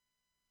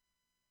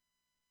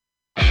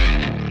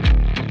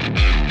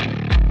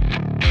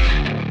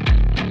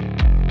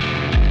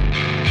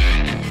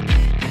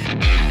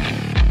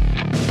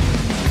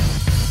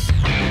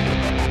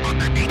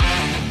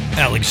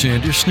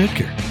Alexander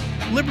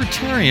Snitker,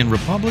 libertarian,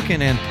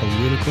 Republican, and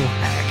political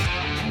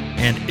hack.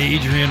 And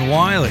Adrian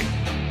Wiley,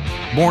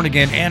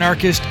 born-again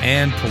anarchist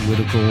and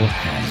political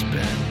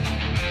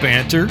has-been.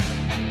 Banter,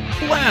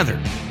 blather,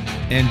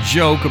 and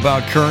joke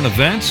about current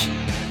events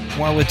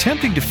while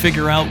attempting to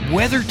figure out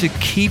whether to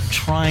keep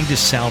trying to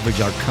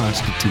salvage our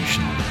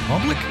constitutional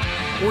republic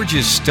or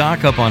just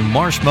stock up on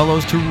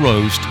marshmallows to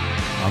roast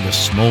on the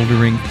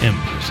smoldering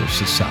embers of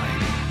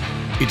society.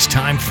 It's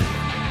time for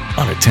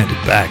Unattended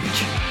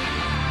Baggage.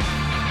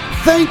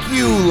 Thank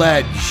you,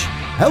 Ledge.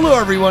 Hello,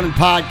 everyone in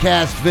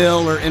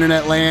Podcastville or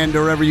Internet Land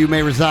or wherever you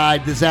may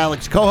reside. This is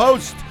Alex,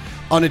 co-host,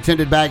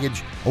 Unattended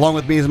Baggage. Along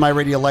with me is my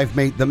radio life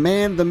mate, the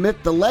man, the myth,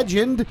 the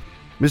legend,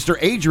 Mr.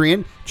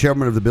 Adrian,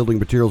 chairman of the Building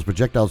Materials,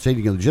 Projectile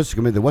Staging, and Logistics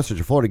Committee of the West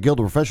Central Florida Guild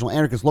of Professional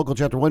Anarchists, Local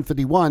Chapter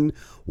 151.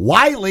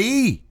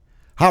 Wiley,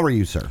 how are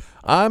you, sir?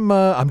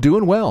 I'm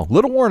doing well.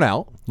 Little worn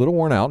out.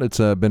 It's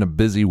been a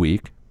busy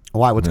week.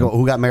 Why?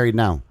 Who got married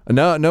now?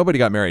 No, nobody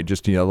got married.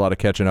 Just a lot of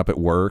catching up at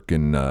work,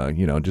 and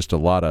just a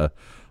lot of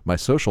my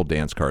social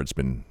dance card's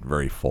been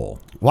very full.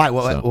 Why?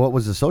 What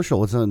was the social?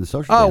 What's on the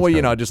social? Oh, well,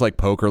 card? Just like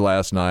poker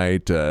last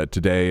night.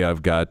 Today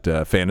I've got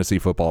fantasy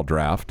football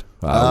draft,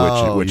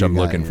 which I'm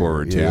looking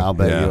forward to. Yeah, I'll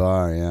bet you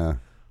are. Yeah.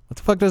 What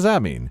the fuck does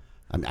that mean?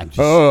 I'm just,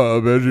 I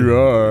bet you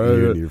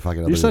are.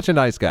 You're such a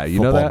nice guy.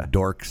 You know that?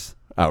 Dorks.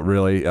 Oh,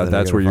 really?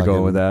 That's where you're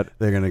going with that?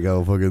 They're going to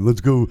go fucking,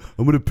 let's go.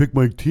 I'm going to pick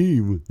my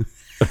team.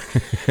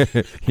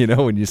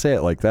 When you say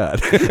it like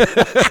that.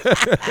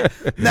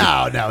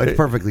 No, it's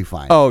perfectly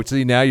fine. Oh,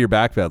 see, now you're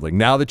backpedaling.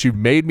 Now that you've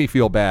made me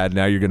feel bad,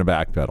 now you're going to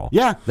backpedal.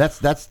 Yeah, that's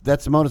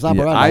the modus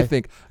operandi.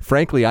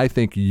 I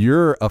think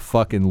you're a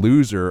fucking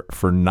loser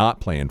for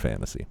not playing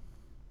fantasy.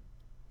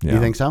 Yeah. You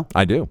think so?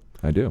 I do.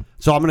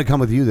 So I'm going to come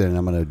with you then, and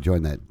I'm going to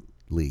join that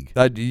league.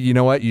 You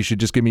know what? You should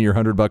just give me your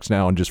 $100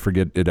 now and just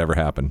forget it ever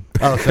happened.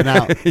 Oh, so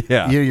now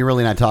yeah. You're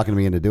really not talking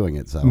me into doing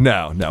it. So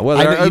no. Well,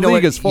 our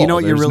league is full. You know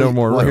what? There's no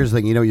more room. Well, here's the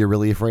thing. You know what you're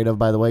really afraid of,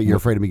 by the way? You're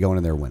afraid of me going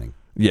in there winning.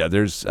 Yeah,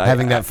 there's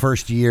having that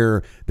first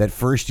year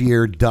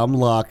dumb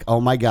luck.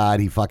 Oh my God,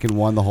 he fucking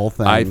won the whole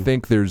thing. I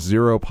think there's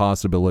zero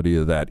possibility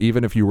of that.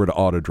 Even if you were to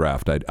auto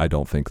draft, I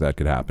don't think that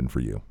could happen for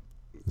you.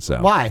 So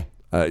why?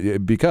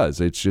 Because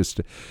it's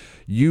just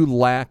you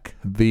lack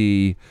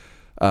the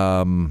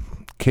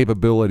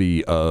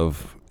capability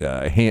of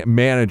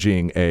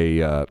managing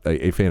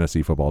a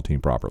fantasy football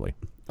team properly.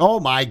 Oh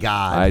my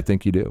God! I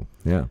think you do.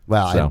 Yeah.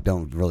 Well, I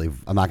don't really.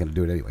 I'm not going to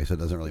do it anyway, so it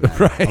doesn't really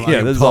matter. Right.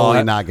 Yeah. This is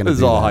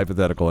all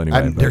hypothetical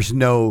anyway. There is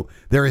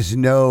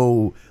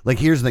no. Like,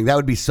 here's the thing. That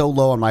would be so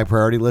low on my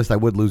priority list. I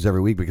would lose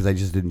every week because I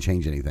just didn't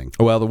change anything.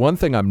 Well, the one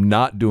thing I'm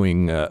not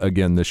doing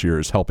again this year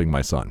is helping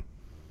my son.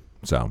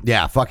 So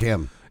yeah, fuck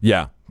him.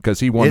 Yeah. Because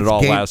he won it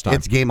all last time.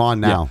 It's game on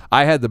now. Yeah.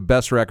 I had the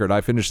best record.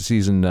 I finished the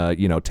season,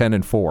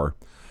 10-4,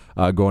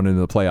 going into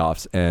the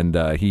playoffs,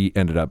 and he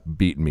ended up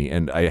beating me,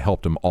 and I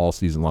helped him all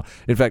season long.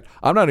 In fact,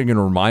 I'm not even going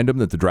to remind him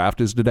that the draft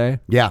is today.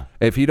 Yeah.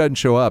 If he doesn't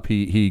show up,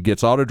 he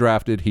gets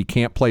auto-drafted, he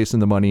can't place in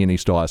the money, and he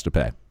still has to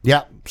pay.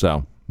 Yeah.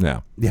 So,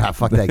 yeah. Yeah,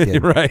 fuck that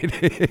kid. Right.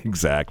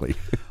 Exactly.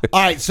 All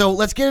right, so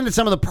let's get into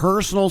some of the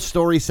personal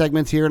story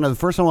segments here. Now, the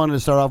first one I wanted to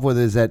start off with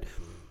is that,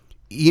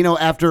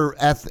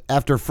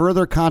 after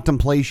further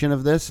contemplation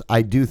of this,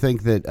 I do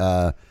think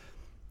that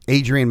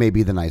Adrian may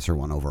be the nicer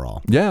one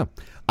overall. Yeah.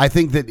 I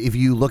think that if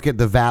you look at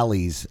the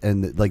valleys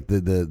and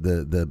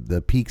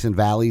the peaks and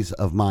valleys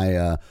of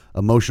my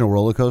emotional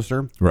roller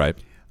coaster, right,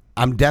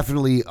 I'm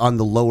definitely on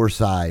the lower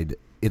side.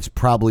 It's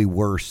probably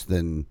worse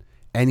than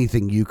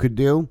anything you could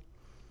do,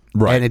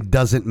 right? And it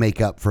doesn't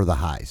make up for the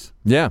highs.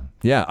 Yeah.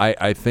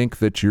 I think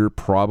that you're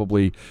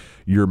probably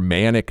your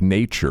manic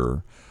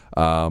nature.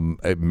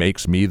 It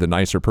makes me the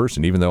nicer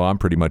person, even though I'm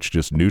pretty much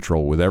just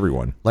neutral with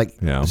everyone.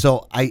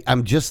 So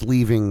I'm just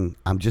leaving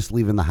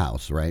the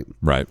house, right?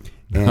 Right.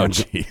 And,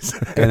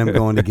 jeez. And I'm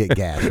going to get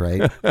gas,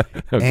 right? Okay.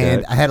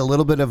 And I had a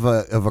little bit of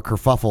a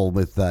kerfuffle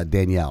with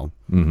Danielle,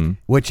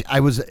 which I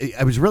was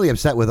really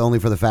upset with, only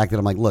for the fact that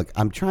I'm like, look,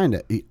 I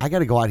got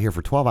to go out here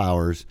for 12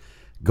 hours,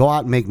 go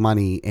out and make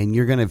money, and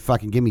you're gonna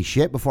fucking give me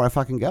shit before I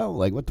fucking go?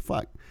 Like, what the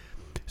fuck?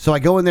 So I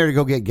go in there to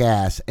go get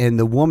gas, and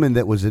the woman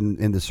that was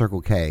in the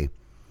Circle K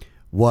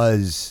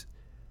was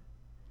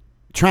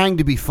trying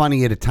to be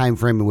funny at a time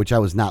frame in which I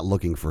was not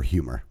looking for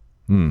humor.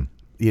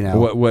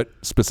 What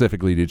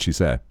specifically did she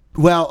say?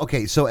 Well,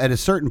 okay, so at a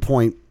certain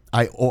point,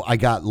 I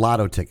got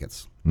lotto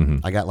tickets.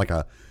 I got like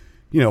a,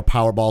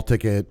 Powerball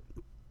ticket.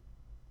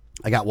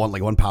 I got one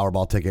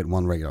Powerball ticket, and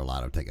one regular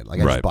lotto ticket.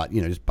 Like I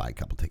just buy a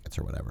couple tickets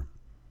or whatever.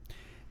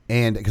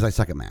 And because I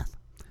suck at math,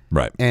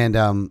 right? And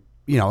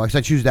because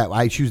I choose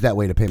that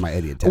way to pay my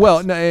idiot tax.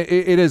 Well, no,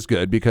 it is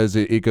good because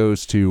it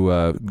goes to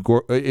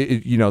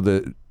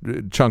the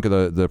chunk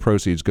of the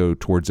proceeds go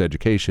towards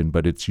education,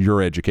 but it's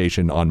your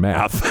education on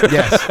math.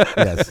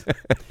 Yes.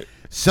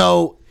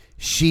 So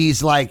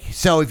she's like,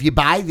 so if you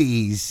buy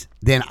these,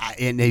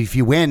 and if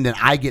you win, then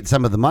I get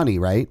some of the money,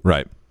 right?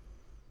 Right.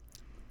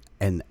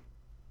 And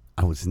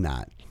I was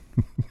not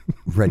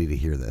ready to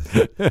hear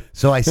this.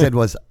 So I said,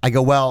 well,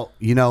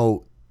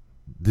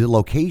 the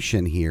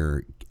location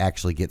here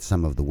actually get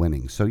some of the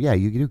winnings. So yeah,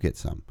 you do get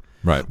some.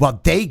 Right. Well,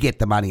 they get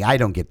the money. I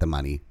don't get the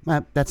money.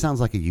 That sounds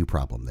like a you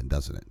problem, then,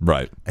 doesn't it?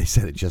 Right. I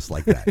said it just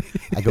like that.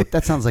 I go,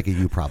 that sounds like a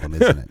you problem,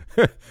 isn't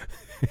it?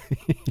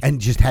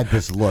 And just had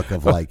this look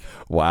of like,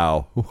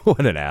 wow,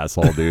 what an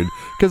asshole, dude.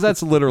 Because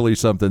that's literally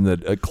something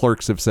that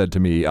clerks have said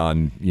to me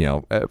on,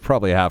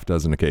 probably a half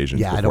dozen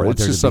occasions. yeah, before. I don't want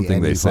it's there just to be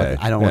something any they say.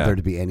 I don't want there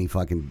to be any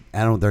fucking.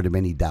 I don't want there to be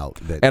any doubt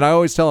that. And I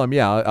always tell them,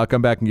 yeah, I'll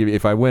come back and give you.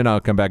 If I win, I'll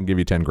come back and give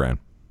you $10,000.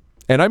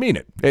 And I mean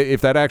it. If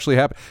that actually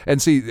happened,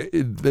 and see,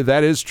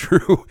 that is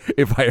true.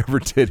 If I ever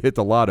did hit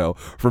the lotto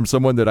from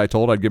someone that I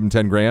told I'd give them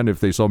 $10,000 if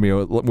they sold me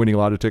a winning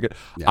lotto ticket,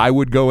 I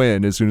would go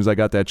in as soon as I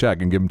got that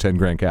check and give them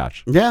 $10,000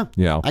 cash. Yeah,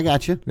 Yeah, I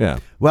got you. Yeah.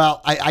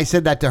 Well, I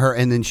said that to her,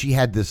 and then she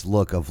had this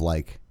look of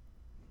like.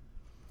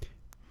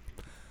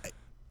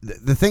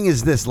 The thing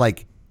is this,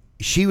 like,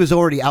 she was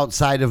already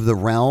outside of the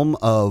realm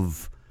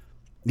of,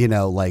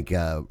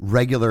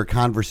 regular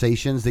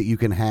conversations that you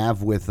can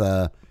have with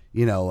a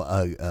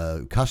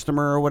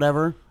customer or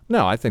whatever.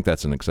 No, I think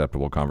that's an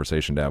acceptable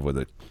conversation to have with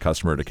a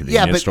customer at a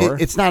convenience store. Yeah,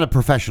 but it's not a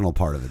professional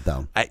part of it,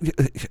 though.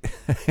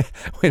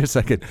 Wait a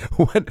second.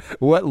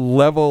 What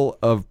level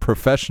of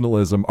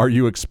professionalism are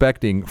you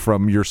expecting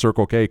from your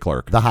Circle K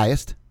clerk? The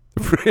highest.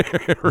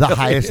 The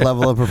highest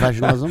level of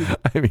professionalism.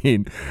 I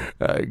mean,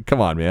 come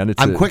on, man.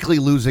 I'm quickly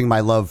losing my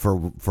love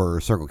for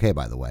Circle K,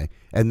 by the way,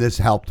 and this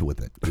helped with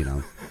it,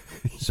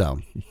 So,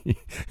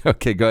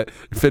 okay, go ahead.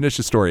 Finish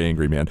the story,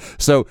 angry man.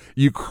 So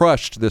you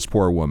crushed this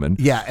poor woman.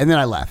 Yeah, and then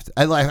I left.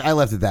 I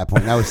left at that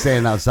point. I was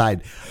standing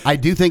outside. I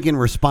do think in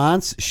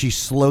response, she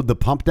slowed the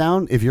pump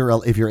down. If you're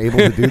able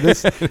to do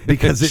this,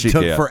 because it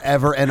took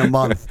forever and a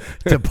month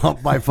to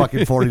pump my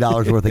fucking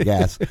 $40 worth of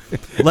gas.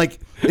 Like,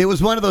 it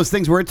was one of those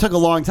things where it took a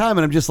long time,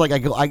 and I'm just like,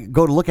 I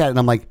go to look at it, and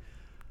I'm like,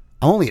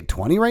 I'm only at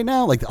 20 right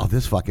now? Like, oh,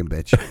 this fucking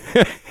bitch.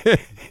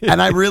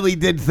 And I really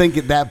did think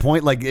at that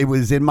point, like, it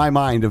was in my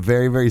mind, a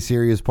very, very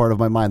serious part of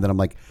my mind, that I'm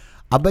like,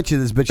 I bet you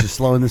this bitch is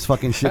slowing this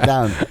fucking shit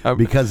down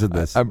because of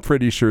this. I'm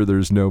pretty sure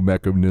there's no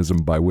mechanism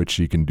by which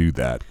she can do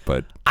that.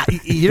 But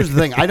here's the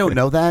thing. I don't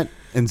know that.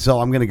 And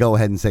so I'm going to go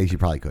ahead and say she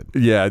probably could.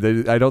 Yeah,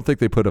 I don't think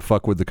they put a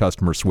fuck with the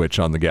customer switch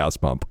on the gas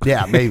pump.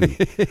 Yeah, maybe.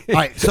 All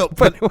right, so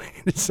but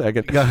wait a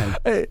second. Go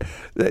ahead.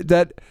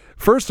 That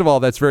first of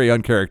all, that's very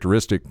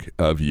uncharacteristic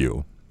of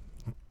you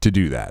to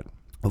do that.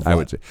 I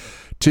would say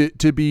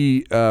to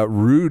be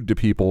rude to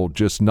people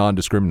just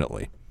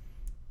non-discriminately.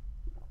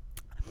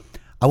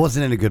 I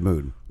wasn't in a good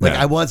mood. Like,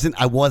 Yeah. I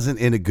wasn't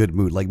in a good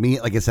mood. Like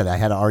I said, I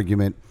had an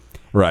argument.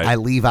 Right. I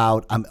leave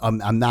out.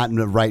 I'm not in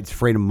the right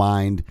frame of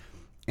mind,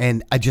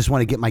 and I just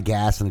want to get my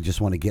gas, and I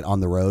just want to get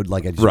on the road.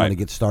 Like, I just want to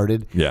get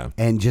started. Yeah.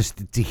 And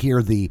just to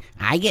hear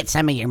I get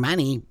some of your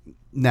money.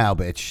 No,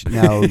 bitch.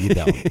 No, you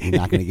don't. You're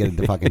not going to get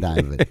the fucking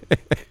dime of it.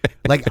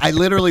 Like, I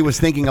literally was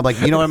thinking, I'm like,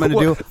 you know what I'm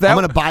going to do? I'm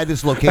going to buy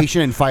this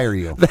location and fire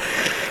you.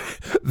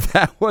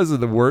 That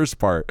wasn't the worst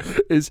part.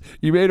 Is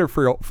you made her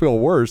feel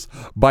worse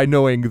by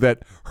knowing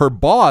that her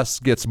boss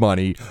gets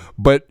money,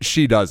 but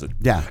she doesn't.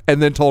 Yeah.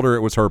 And then told her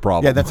it was her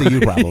problem. Yeah, that's a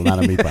you problem,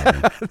 not a me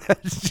problem.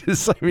 That's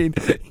just, I mean,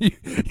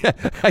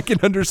 I can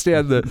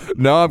understand the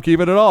no, I'm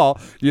keeping it all,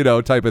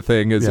 type of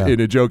thing is in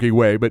a joking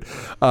way. But,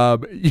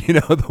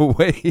 the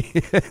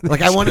way.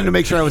 Like, I wanted to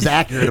make sure I was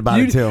accurate about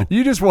it, too.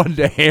 You just wanted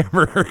to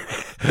hammer her.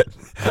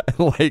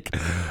 Like,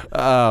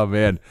 oh,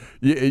 man.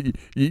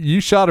 You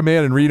shot a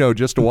man in Reno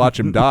just to watch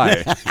him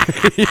die.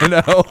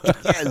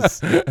 Yes.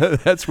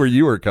 That's where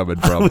you were coming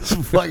from.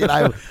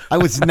 I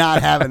was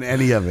not having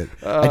any of it.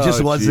 I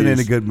just wasn't in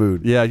a good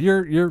mood. Yeah,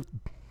 you're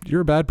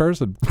a bad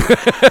person.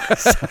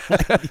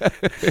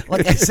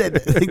 Like I said, I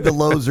think the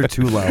lows are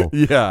too low.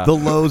 Yeah. The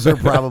lows are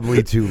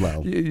probably too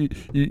low.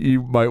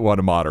 You might want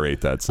to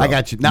moderate that. So, I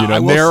got you. Now,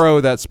 narrow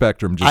that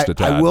spectrum just a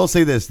tad. I will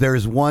say this.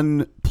 There's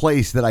one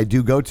place that I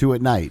do go to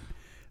at night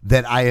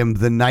that I am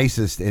the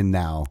nicest in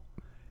now,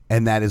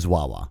 and that is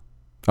Wawa.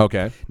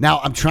 Okay. Now,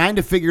 I'm trying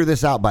to figure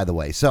this out, by the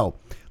way. So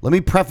let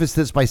me preface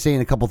this by saying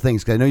a couple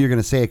things, because I know you're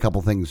going to say a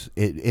couple things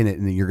in it,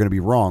 and you're going to be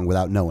wrong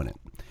without knowing it.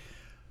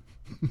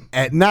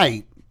 At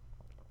night,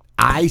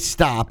 I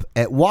stop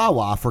at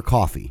Wawa for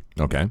coffee.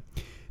 Okay.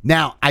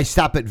 Now, I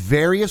stop at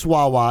various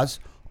Wawas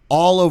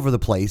all over the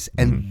place,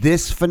 and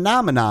this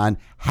phenomenon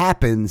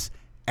happens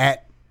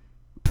at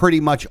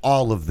pretty much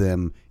all of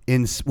them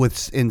in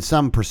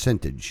some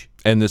percentage.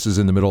 And this is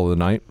in the middle of the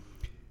night?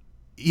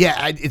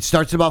 Yeah, it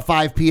starts about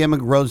 5 p.m.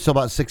 and goes till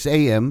about 6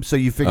 a.m. So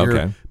you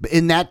figure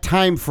in that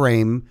time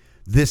frame,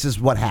 this is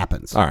what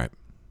happens. All right.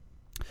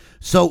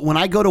 So when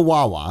I go to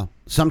Wawa,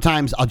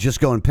 sometimes I'll just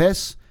go and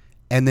piss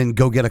and then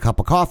go get a cup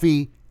of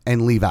coffee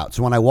and leave out.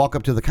 So when I walk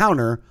up to the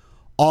counter,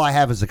 all I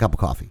have is a cup of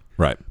coffee.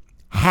 Right.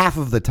 Half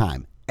of the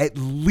time, at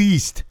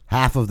least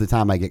half of the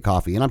time I get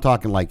coffee. And I'm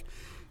talking like,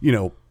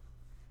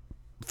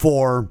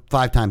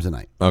 4-5 times a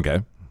night.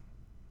 Okay.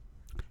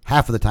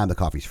 Half of the time the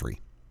coffee's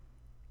free.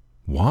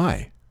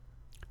 Why?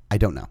 I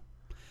don't know.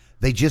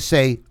 They just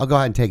say, "I'll go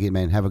ahead and take it,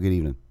 man. Have a good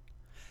evening."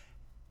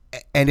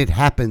 And it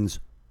happens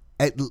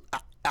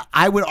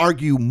I would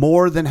argue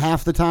more than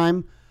half the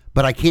time,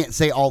 but I can't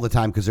say all the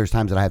time because there's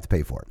times that I have to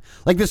pay for it.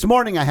 Like this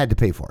morning, I had to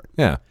pay for it.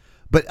 Yeah.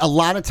 But a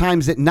lot of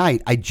times at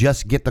night, I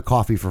just get the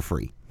coffee for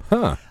free.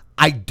 Huh.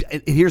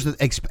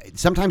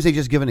 Sometimes they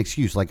just give an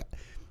excuse, like,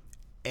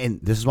 and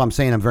this is what I'm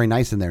saying. I'm very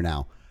nice in there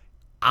now.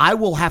 I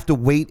will have to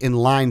wait in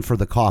line for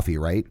the coffee,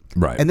 right?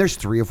 Right. And there's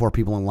 3 or 4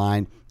 people in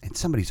line, and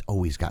somebody's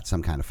always got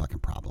some kind of fucking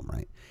problem,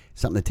 right?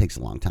 Something that takes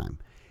a long time.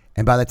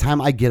 And by the time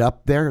I get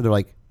up there, they're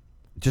like,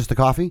 "Just the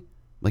coffee?"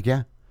 Like,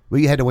 yeah. Well,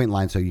 you had to wait in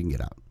line so you can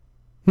get out.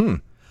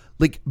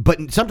 Like,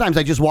 but sometimes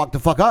I just walk the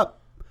fuck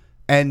up,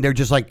 and they're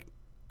just like,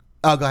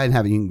 "Oh, go ahead and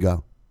have it. You can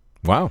go."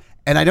 Wow.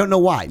 And I don't know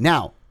why.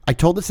 Now, I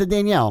told this to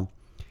Danielle,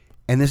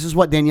 and this is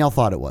what Danielle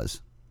thought it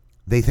was.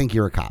 They think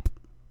you're a cop.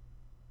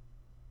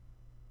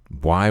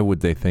 Why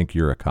would they think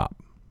you're a cop?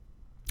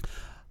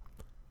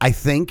 I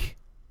think,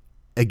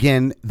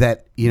 again,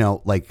 that,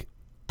 like,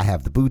 I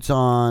have the boots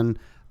on.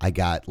 I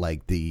got,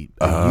 like, the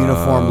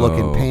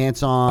uniform-looking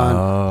pants on.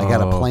 I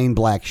got a plain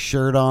black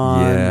shirt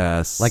on.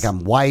 Yes. Like,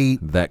 I'm white.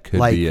 That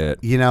could be it.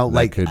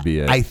 That could be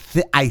it.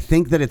 I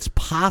think that it's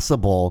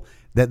possible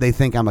that they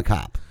think I'm a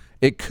cop.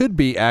 It could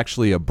be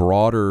actually a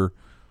broader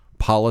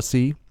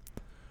policy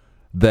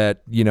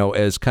that,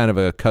 as kind of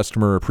a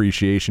customer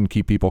appreciation,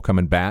 keep people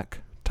coming back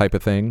type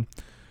of thing,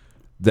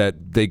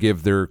 that they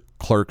give their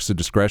clerks the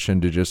discretion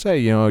to just say,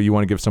 you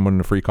want to give someone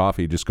a free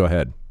coffee, just go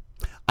ahead.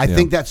 I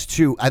think that's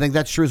true. I think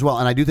that's true as well.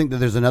 And I do think that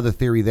there's another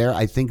theory there.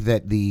 I think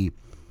that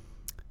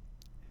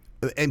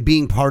and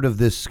being part of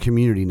this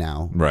community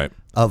now, right,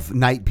 of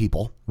night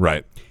people,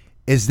 right,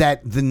 is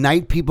that the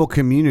night people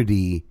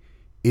community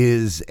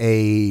is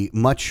a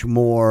much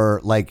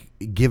more like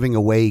giving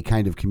away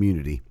kind of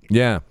community.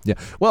 Yeah.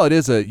 Well, it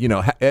is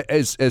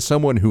as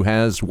someone who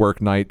has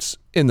worked nights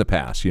in the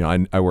past,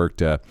 I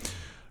worked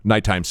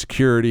nighttime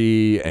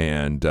security,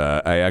 and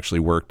I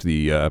actually worked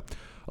the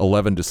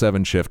 11 to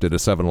 7 shift at a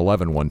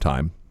 7-Eleven one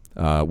time,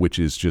 which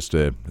is just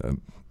a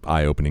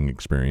eye-opening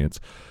experience.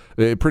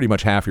 Pretty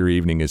much half your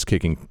evening is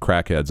kicking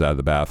crackheads out of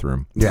the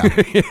bathroom. Yeah.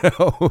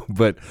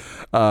 But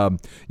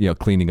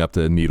cleaning up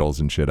the needles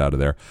and shit out of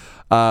there.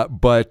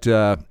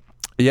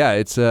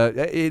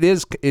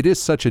 It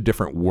is such a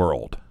different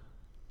world,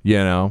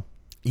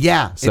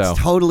 Yeah, So- it's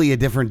totally a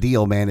different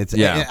deal, man.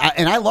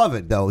 And I love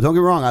it, though. Don't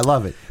get me wrong, I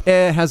love it.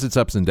 It has its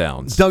ups and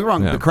downs. Don't get me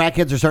wrong, Yeah. the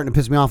crackheads are starting to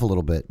piss me off a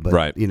little bit, but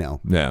Right.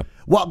 Yeah.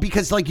 Well,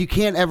 because like you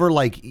can't ever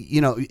like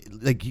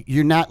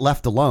you're not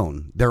left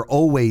alone. They're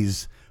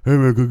always, "Hey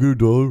man, can I get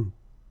 $1?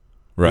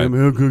 Right. Hey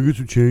man, can I get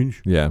some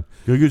change? Yeah.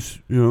 Can I get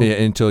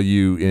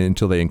Yeah,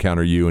 until they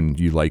encounter you and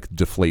you like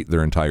deflate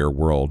their entire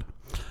world,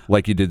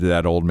 like you did to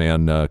that old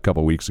man a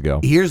couple weeks ago.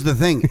 Here's the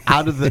thing: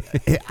 out of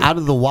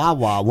the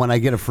Wawa, when I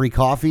get a free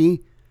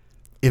coffee,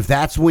 if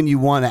that's when you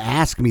want to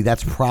ask me,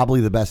 that's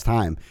probably the best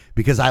time,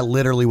 because I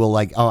literally will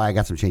like, "Oh, I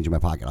got some change in my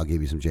pocket. I'll give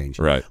you some change."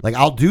 Right. Like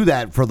I'll do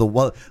that for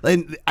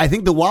and I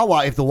think the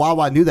Wawa, if the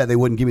Wawa knew that, they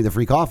wouldn't give me the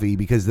free coffee,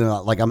 because then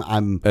like I'm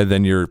And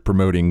then you're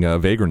promoting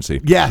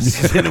vagrancy.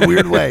 yes, in a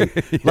weird way,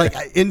 like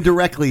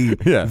indirectly,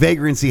 Yeah.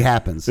 vagrancy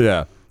happens.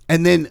 Yeah.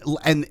 And then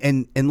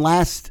and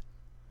last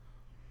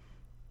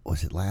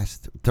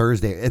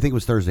Thursday? I think it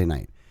was Thursday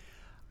night.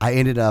 I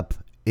ended up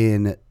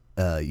in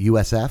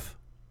USF.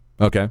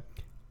 Okay.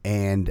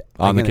 And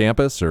On the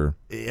campus or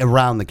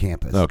around the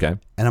campus. okay.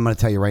 And I'm going to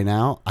tell you right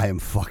now, I am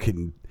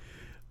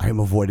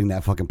avoiding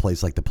that fucking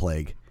place like the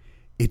plague.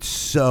 It's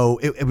so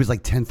it was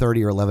like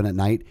 10:30 or 11 at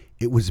night.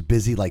 It was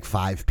busy like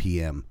 5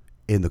 p.m.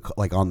 on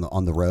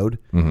the road.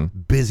 Mm-hmm.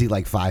 Busy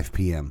like 5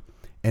 p.m.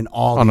 And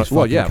all these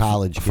fucking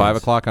college kids. 5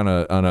 o'clock on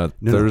a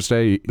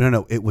Thursday.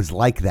 No, it was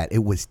like that.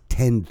 It was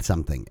 10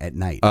 something at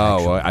night. Oh,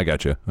 actually. well, I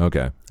got you.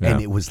 Okay. Yeah.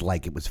 And it was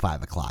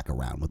 5 o'clock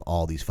around with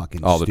all these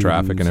fucking all the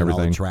traffic and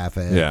everything. all the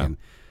traffic. Yeah.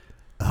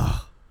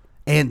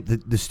 And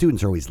the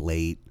students are always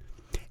late.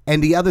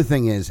 And the other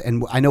thing is,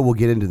 and I know we'll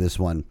get into this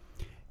one,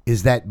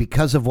 is that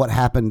because of what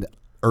happened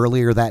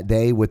earlier that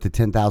day with the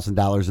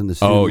 $10,000 in the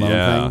student loan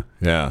thing.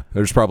 Yeah.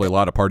 There's probably a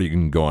lot of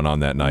partying going on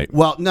that night.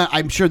 Well, no,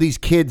 I'm sure these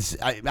kids,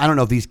 I don't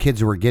know if these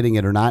kids were getting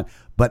it or not,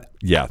 but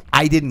yeah,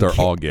 I didn't. They're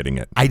all getting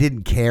it. I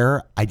didn't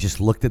care. I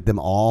just looked at them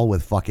all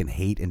with fucking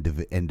hate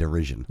and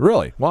derision.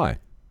 Really? Why?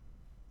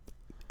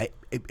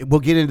 We'll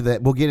get into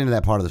that. We'll get into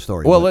that part of the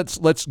story. Well,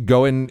 let's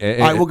go in. All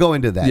right, we'll go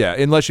into that. Yeah,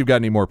 unless you've got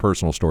any more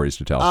personal stories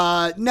to tell.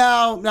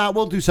 No,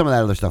 we'll do some of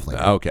that other stuff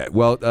later. Okay.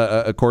 Well,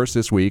 of course,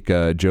 this week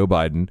Joe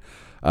Biden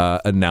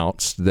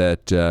announced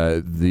that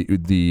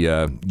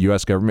the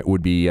U.S. government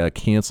would be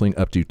canceling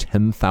up to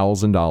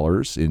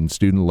 $10,000 in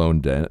student loan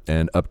debt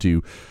and up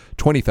to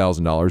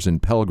 $20,000 in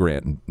Pell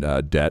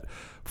Grant debt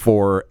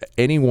for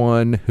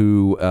anyone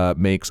who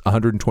makes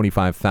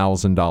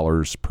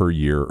 $125,000 per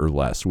year or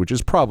less, which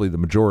is probably the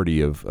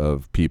majority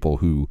of people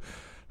who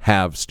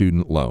have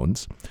student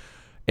loans.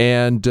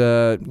 And,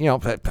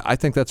 I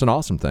think that's an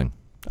awesome thing.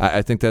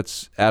 I think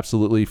that's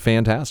absolutely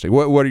fantastic.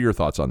 What are your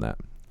thoughts on that?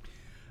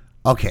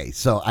 Okay,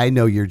 so I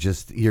know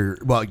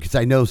because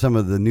I know some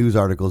of the news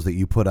articles that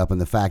you put up and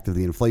the fact of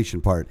the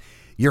inflation part.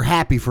 you're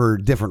happy for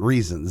different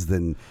reasons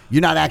than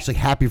you're not actually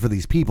happy for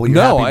these people. You're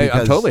No, happy I'm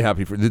because- totally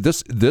happy for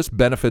this. This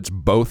benefits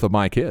both of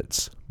my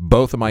kids.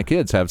 Both of my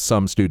kids have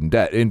some student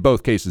debt. In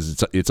both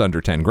cases, it's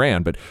under 10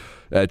 grand, but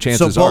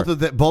chances So are,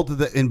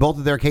 in both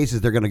of their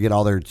cases, they're going to get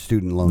all their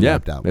student loans yeah,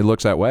 wiped out. it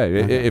looks that way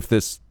if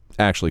this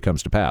actually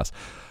comes to pass.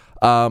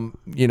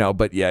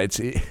 But yeah,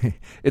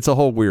 it's a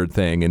whole weird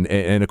thing,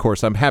 and of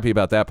course I'm happy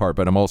about that part,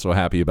 but I'm also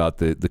happy about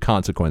the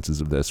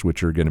consequences of this,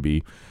 which are going to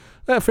be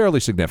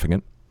fairly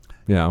significant.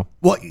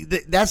 Well,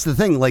 that's the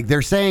thing. Like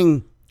they're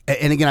saying,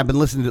 and again, I've been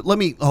listening to. Let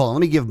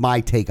me give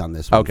my take on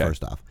this one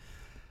first off.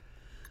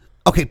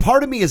 Okay,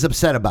 part of me is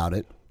upset about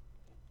it,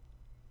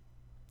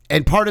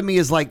 and part of me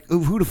is like,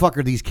 who the fuck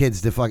are these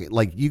kids to fucking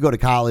like? You go to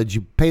college,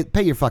 you pay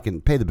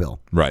the bill,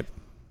 Right.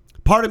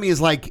 Part of me is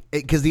like,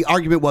 because the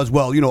argument was,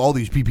 well, all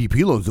these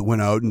PPP loans that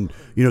went out, and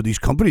these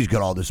companies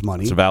got all this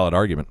money. It's a valid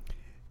argument.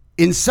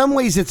 In some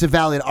ways, it's a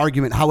valid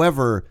argument.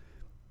 However,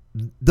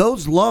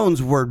 those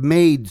loans were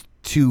made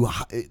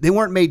they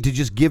weren't made to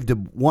just give to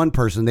one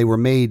person. They were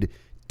made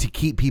to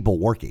keep people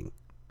working.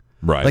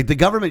 Right. Like the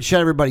government shut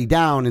everybody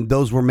down, and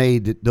those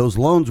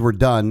loans were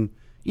done,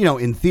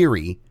 in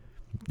theory,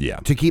 yeah.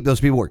 to keep those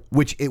people working,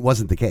 which it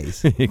wasn't the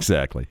case.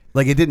 Exactly.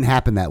 Like it didn't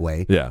happen that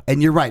way. Yeah.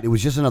 And you're right. It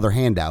was just another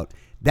handout.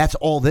 That's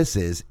all this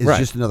is Right.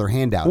 just another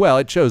handout. Well,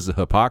 it shows the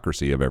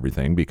hypocrisy of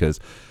everything because,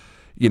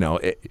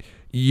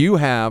 you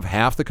have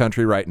half the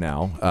country right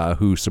now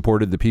who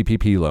supported the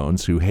PPP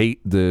loans, who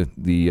hate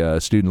the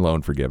student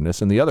loan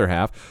forgiveness, and the other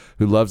half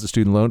who loves the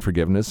student loan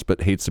forgiveness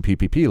but hates the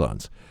PPP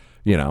loans.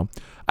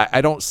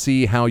 I don't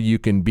see how you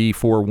can be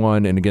for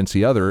one and against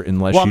the other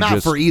unless well, you I'm not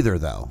just. for either,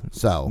 though.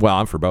 So Well,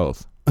 I'm for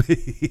both.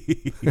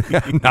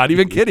 I'm not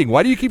even kidding.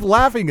 Why do you keep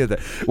laughing at that?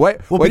 Why do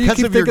you because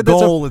keep of your thinking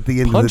that's a goal at the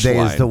end of the day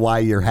as punchline? to why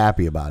you're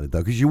happy about it, though,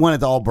 because you want it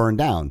to all burn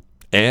down.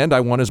 And I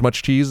want as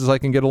much cheese as I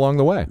can get along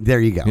the way. There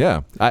you go. Yeah.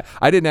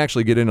 I didn't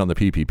actually get in on the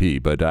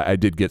PPP, but I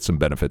did get some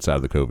benefits out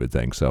of the COVID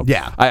thing. So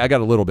Yeah. I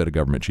got a little bit of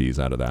government cheese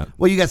out of that.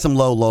 Well, you got some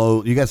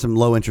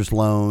low interest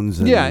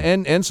loans. And, Yeah,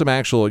 and some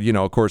actual,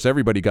 of course,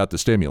 everybody got the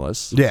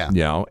stimulus. Yeah.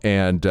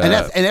 And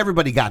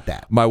everybody got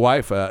that. my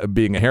wife,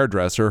 being a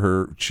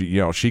hairdresser,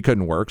 she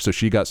couldn't work, so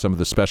she got some of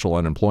the special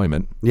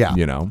unemployment. Yeah.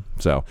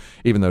 So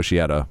even though she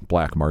had a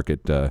black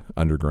market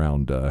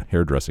underground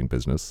hairdressing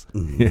business.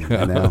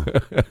 I know.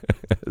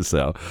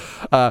 So,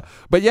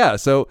 but yeah,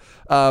 so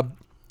I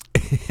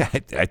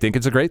think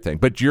it's a great thing.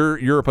 But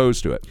you're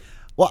opposed to it.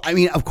 Well, I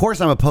mean, of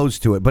course I'm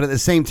opposed to it, but at the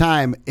same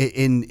time,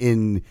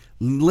 in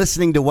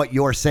listening to what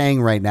you're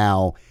saying right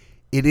now,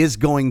 it is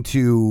going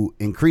to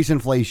increase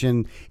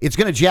inflation. It's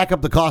going to jack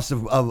up the cost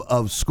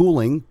of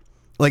schooling.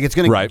 Like it's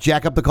going to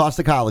jack up the cost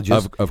of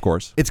colleges. Of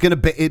course. It's going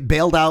to it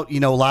bailed out, a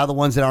lot of the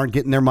ones that aren't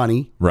getting their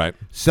money. Right.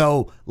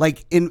 So,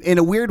 like in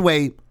a weird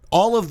way,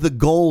 all of the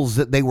goals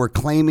that they were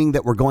claiming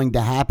that were going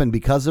to happen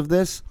because of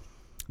this,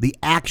 the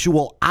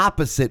actual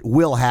opposite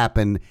will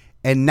happen,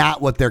 and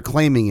not what they're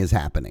claiming is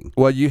happening.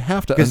 Well, you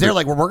have to, Because they're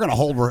like, well, we're going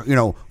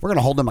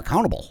to hold them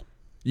accountable.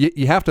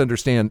 You have to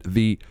understand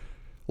the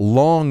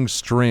long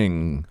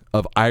string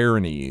of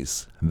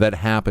ironies that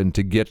happened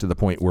to get to the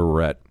point where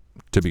we're at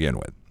to begin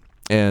with.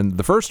 And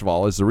the first of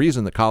all is the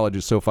reason that college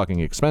is so fucking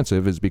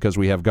expensive is because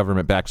we have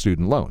government-backed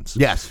student loans.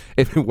 Yes.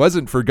 If it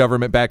wasn't for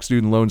government-backed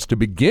student loans to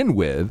begin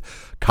with,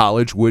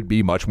 college would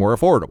be much more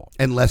affordable.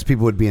 And less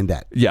people would be in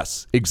debt.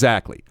 Yes,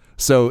 exactly.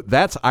 So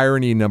that's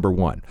irony number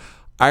one.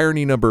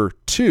 Irony number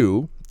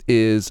two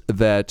is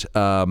that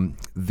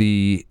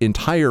the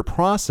entire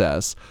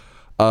process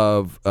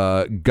of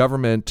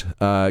government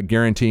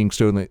guaranteeing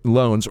student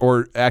loans,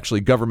 or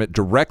actually government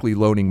directly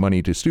loaning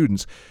money to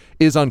students,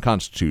 is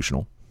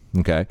unconstitutional.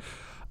 Okay.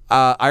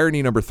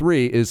 Irony number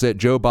three is that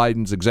Joe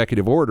Biden's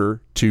executive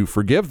order to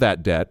forgive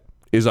that debt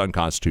is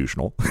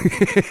unconstitutional,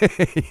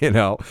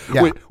 Yeah.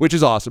 which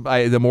is awesome.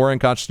 The more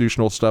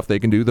unconstitutional stuff they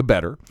can do, the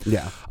better.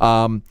 Yeah.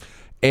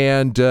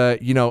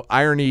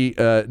 Irony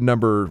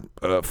number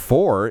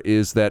four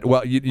is that,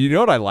 well, you know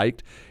what I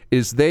liked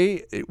is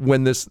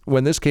when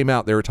this came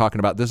out, they were talking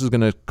about this is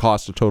going to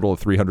cost a total of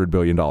 $300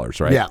 billion,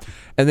 right? Yeah.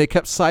 And they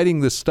kept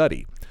citing this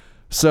study.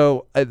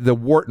 So the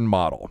Wharton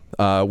model,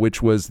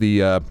 which was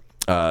the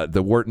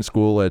Wharton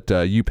School at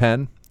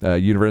UPenn,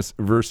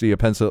 University of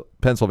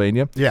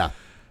Pennsylvania. Yeah.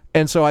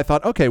 And so I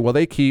thought, okay, well,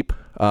 they keep,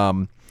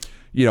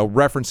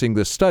 referencing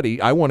this study.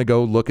 I want to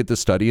go look at the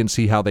study and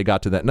see how they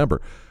got to that number.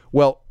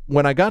 Well,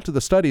 when I got to the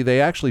study,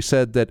 they actually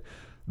said that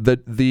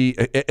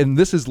and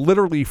this is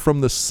literally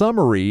from the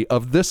summary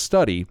of this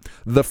study,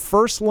 the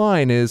first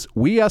line is,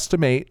 we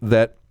estimate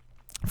that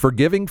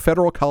forgiving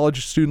federal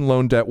college student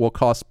loan debt will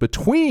cost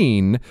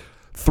between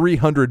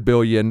 $300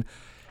 billion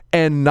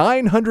and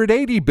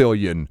 $980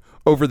 billion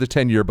over the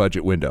 10-year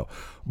budget window.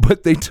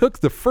 But they took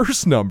the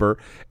first number,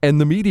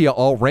 and the media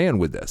all ran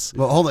with this.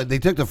 Well, hold on. They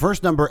took the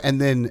first number and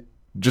then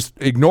Just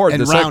ignored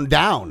the round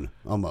down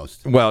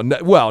almost.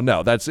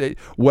 no. That's it.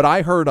 What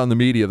I heard on the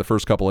media the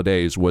first couple of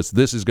days was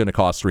this is going to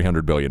cost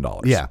 $300 billion.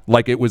 Yeah.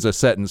 Like it was a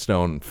set in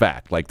stone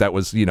fact. Like that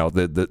was,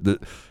 the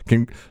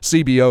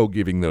CBO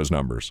giving those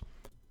numbers.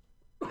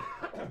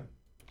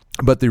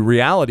 But the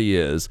reality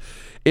is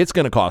it's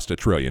going to cost $1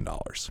 trillion.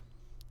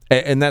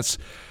 And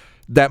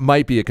that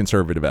might be a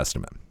conservative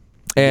estimate.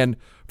 And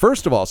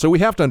first of all, so we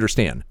have to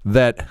understand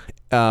that,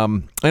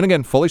 and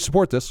again, fully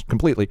support this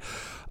completely,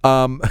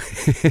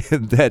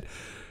 that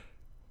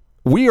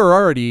we are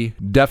already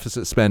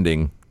deficit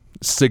spending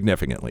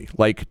significantly,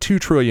 like $2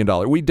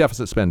 trillion. We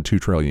deficit spend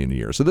 $2 trillion a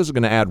year. So this is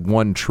going to add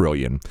 $1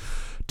 trillion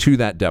to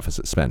that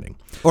deficit spending.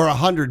 Or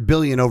 $100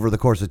 billion over the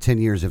course of 10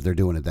 years if they're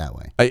doing it that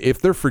way.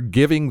 If they're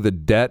forgiving the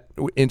debt,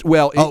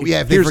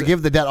 if they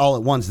forgive the debt all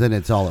at once, then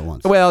it's all at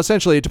once. Well,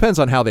 essentially, it depends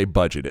on how they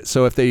budget it.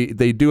 So if they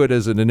do it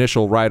as an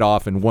initial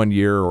write-off in 1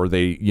 year, or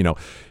they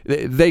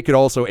could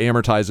also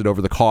amortize it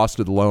over the cost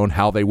of the loan,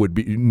 how they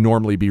would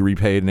normally be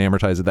repaid, and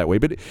amortize it that way.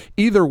 But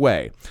either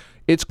way,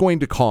 it's going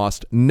to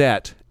cost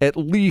net at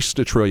least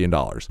 $1 trillion.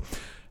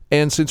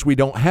 And since we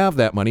don't have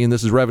that money, and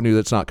this is revenue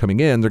that's not coming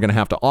in, they're going to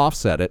have to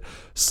offset it.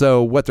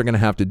 So what they're going to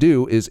have to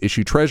do is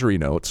issue treasury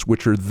notes,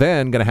 which are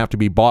then going to have to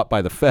be bought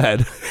by the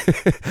Fed.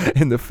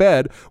 And the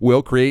Fed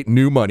will create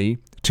new money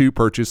to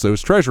purchase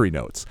those treasury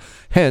notes,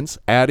 hence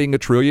adding $1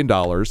 trillion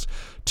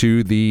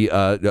to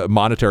the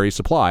monetary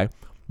supply,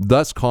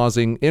 thus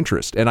causing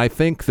interest. And I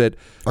think that...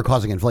 Or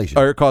causing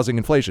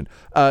inflation.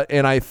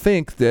 And I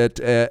think that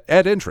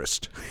at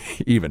interest,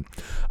 even.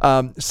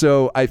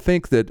 So I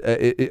think that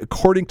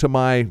according to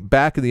my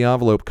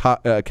back-of-the-envelope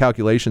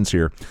calculations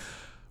here,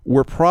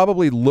 we're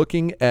probably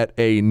looking at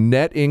a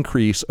net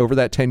increase over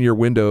that 10-year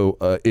window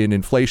in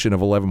inflation of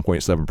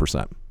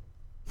 11.7%.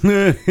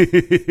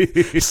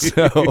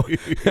 So,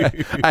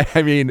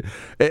 I mean,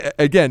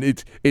 again,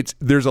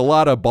 there's a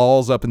lot of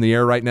balls up in the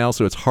air right now,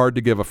 so it's hard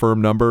to give a firm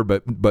number.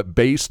 But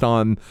based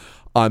on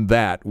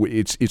that,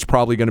 it's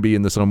probably going to be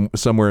in the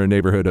somewhere in the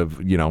neighborhood of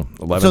 11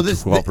 to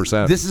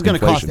 12%. This is going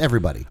to cost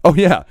everybody. Oh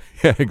yeah,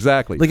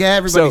 exactly. Like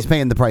everybody's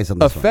paying the price on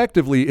this.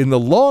 Effectively, in the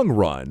long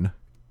run,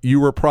 you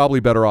were probably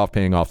better off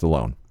paying off the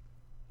loan.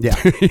 Yeah.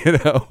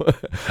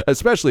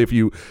 Especially if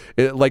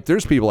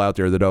there's people out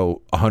there that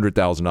owe $100,000,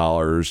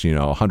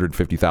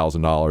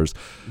 $150,000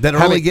 that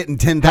are only getting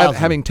 $10,000.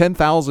 Having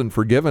 $10,000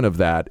 forgiven of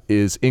that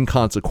is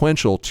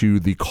inconsequential to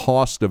the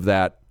cost of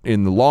that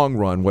in the long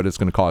run, what it's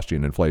going to cost you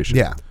in inflation.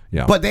 Yeah.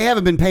 But they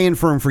haven't been paying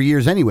for them for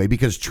years anyway,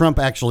 because Trump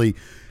was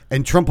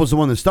the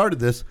one that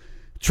started this.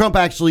 Trump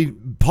actually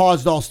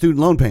paused all student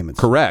loan payments.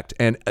 Correct.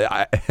 And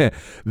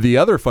the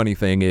other funny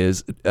thing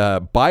is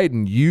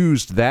Biden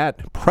used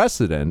that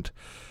precedent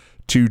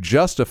to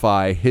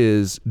justify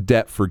his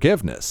debt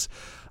forgiveness.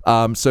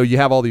 So you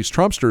have all these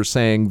Trumpsters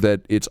saying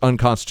that it's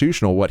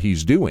unconstitutional what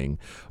he's doing,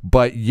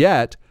 but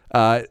yet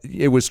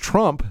it was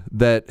Trump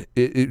that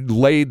it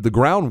laid the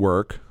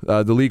groundwork,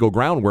 the legal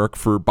groundwork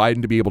for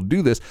Biden to be able to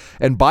do this,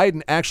 and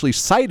Biden actually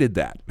cited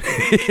that.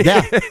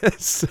 Yeah.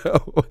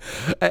 So,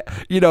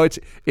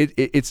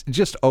 it's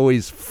just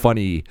always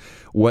funny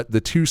what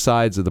the two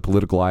sides of the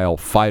political aisle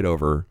fight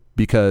over,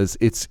 because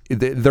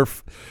they're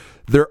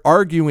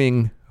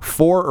arguing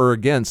for or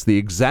against the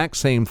exact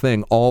same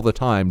thing all the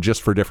time,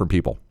 just for different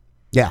people.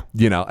 Yeah.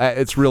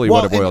 It's really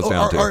what it boils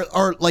down to.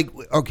 Or like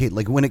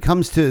when it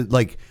comes to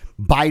like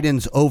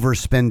Biden's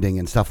overspending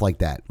and stuff like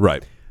that.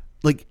 Right.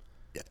 Like,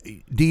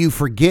 do you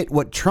forget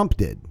what Trump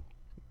did?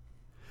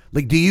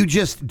 Like, do you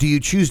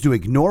choose to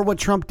ignore what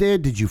Trump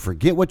did? Did you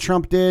forget what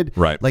Trump did?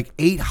 Right. Like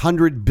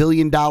 $800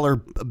 billion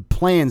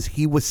plans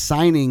he was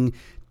signing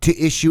to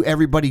issue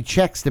everybody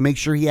checks to make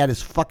sure he had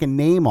his fucking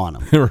name on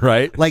them.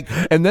 Right. Like,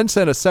 and then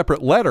sent a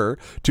separate letter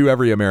to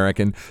every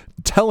American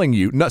telling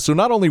you, so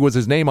not only was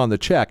his name on the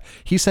check,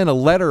 he sent a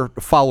letter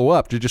follow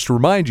up to just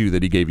remind you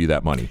that he gave you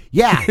that money.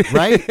 Yeah,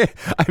 right?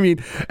 I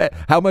mean,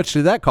 how much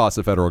did that cost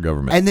the federal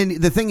government? And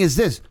then the thing is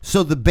this,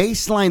 so the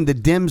baseline the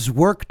Dems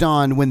worked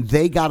on when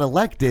they got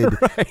elected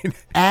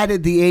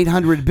added the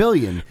 $800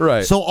 billion.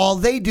 Right. So all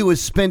they do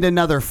is spend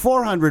another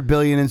 $400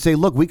 billion and say,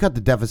 look, we cut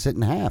the deficit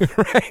in half.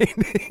 Right.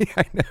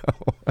 I know.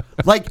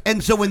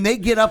 And so when they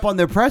get up on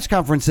their press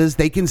conferences,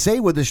 they can say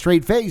with a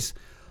straight face,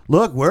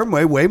 look, we're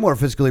way more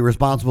fiscally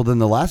responsible than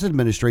the last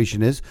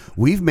administration is.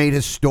 We've made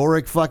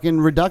historic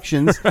fucking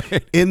reductions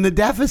in the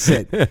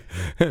deficit.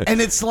 And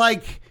it's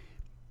like,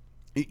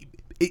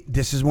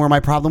 this is where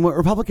my problem with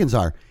Republicans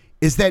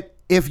is that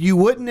if you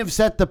wouldn't have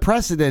set the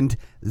precedent,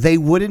 they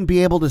wouldn't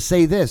be able to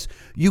say this.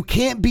 You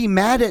can't be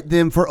mad at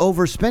them for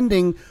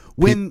overspending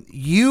when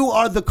you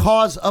are the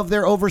cause of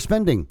their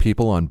overspending.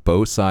 People on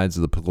both sides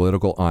of the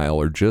political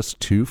aisle are just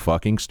too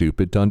fucking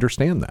stupid to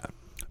understand that.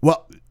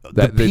 Well,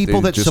 the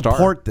people that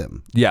support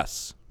them.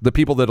 Yes. The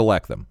people that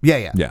elect them.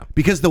 Yeah.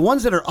 Because the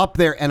ones that are up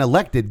there and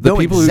elected know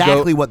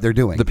exactly what they're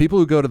doing. The people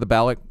who go to the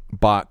ballot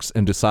box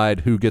and decide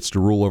who gets to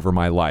rule over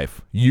my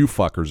life, you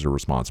fuckers are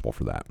responsible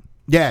for that.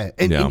 Yeah.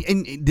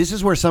 And this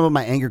is where some of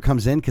my anger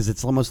comes in, because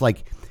it's almost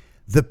like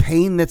the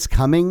pain that's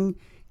coming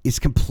is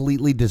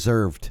completely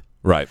deserved.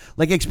 Right.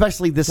 Like,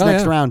 especially this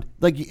next round.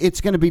 Like,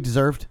 it's going to be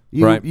deserved.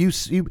 Right.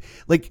 You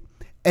like,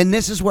 and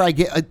this is where I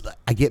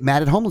get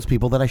mad at homeless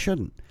people that I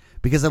shouldn't.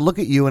 Because I look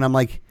at you and I'm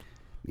like,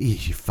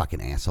 you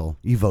fucking asshole.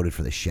 You voted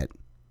for this shit.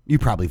 You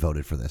probably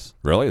voted for this.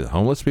 Really? The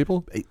homeless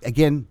people?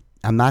 Again,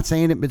 I'm not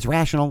saying it's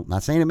rational.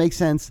 Not saying it makes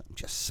sense. I'm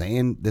just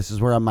saying this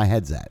is where my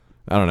head's at.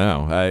 I don't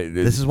know.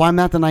 This is why I'm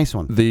not the nice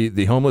one.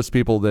 The homeless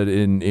people that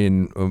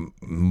in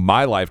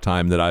my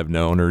lifetime that I've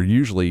known are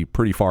usually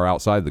pretty far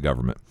outside the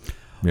government.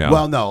 Yeah.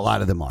 Well, no, a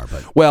lot of them are,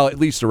 but well, at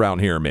least around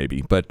here,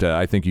 maybe. But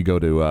I think you go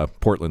to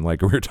Portland,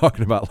 like we were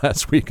talking about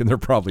last week, and they're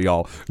probably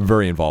all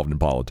very involved in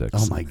politics.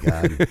 oh my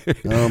god,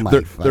 oh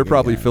my, they're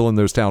probably God. filling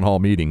those town hall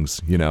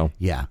meetings.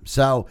 Yeah.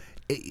 So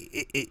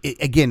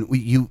again,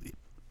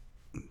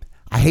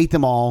 I hate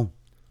them all.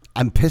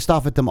 I'm pissed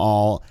off at them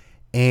all,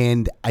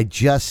 and I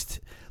just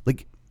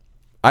like.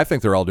 I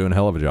think they're all doing a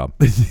hell of a job.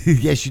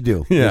 Yes, you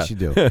do. Yeah. Yes, you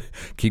do.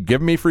 Keep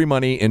giving me free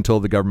money until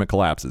the government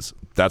collapses.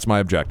 That's my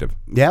objective.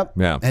 Yep.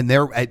 Yeah. And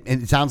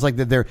it sounds like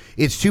that they're.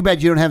 It's too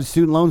bad you don't have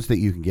student loans that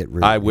you can get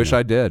rid of. I wish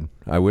I did.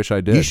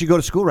 You should go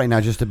to school right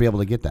now just to be able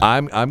to get that.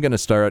 I'm going to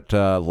start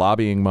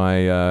lobbying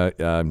my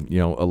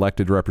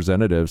elected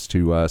representatives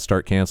to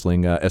start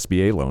canceling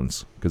SBA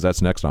loans, because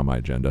that's next on my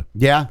agenda.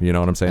 Yeah. You know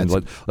what I'm saying?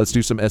 Let's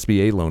do some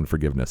SBA loan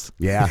forgiveness.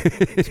 Yeah,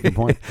 that's a good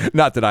point.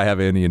 Not that I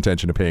have any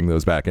intention of paying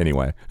those back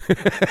anyway.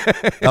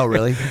 Oh,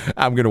 really?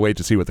 I'm going to wait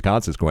to see what the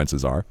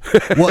consequences are.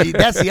 Well,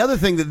 that's the other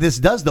thing that this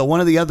does, though. One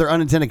of the other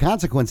unintended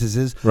consequences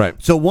is, right.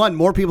 So one,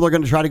 more people are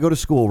going to try to go to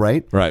school,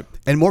 right? Right.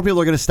 And more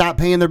people are going to stop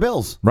paying their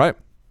bills. Right.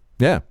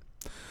 Yeah.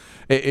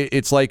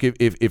 It's like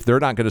if they're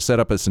not going to set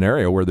up a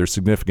scenario where there's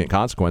significant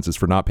consequences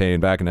for not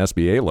paying back an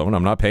SBA loan,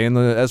 I'm not paying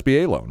the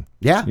SBA loan.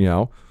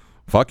 Yeah.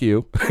 Fuck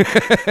you.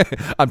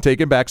 I'm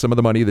taking back some of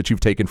the money that you've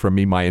taken from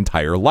me my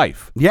entire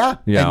life. Yeah.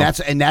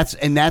 And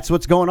that's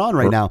what's going on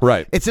right now.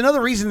 Right. It's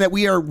another reason that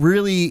we are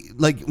really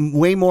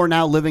way more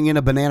now living in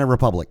a banana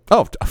republic.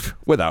 Oh,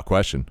 without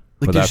question.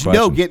 There's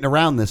no getting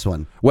around this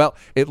one. Well,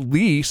 at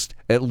least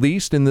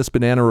in this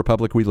banana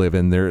republic we live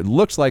in, it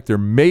looks like there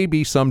may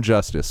be some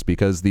justice,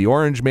 because the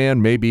orange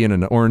man may be in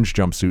an orange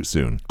jumpsuit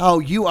soon. Oh,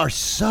 you are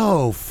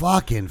so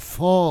fucking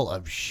full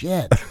of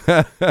shit.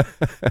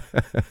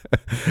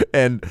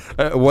 And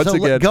once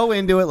again, go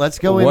into it. Let's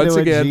go into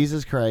it.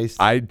 Jesus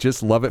Christ! I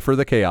just love it for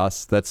the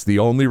chaos. That's the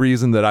only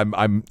reason that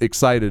I'm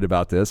excited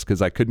about this,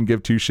 because I couldn't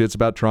give two shits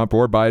about Trump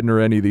or Biden or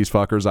any of these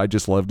fuckers. I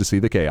just love to see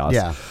the chaos.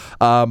 Yeah.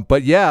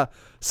 But yeah.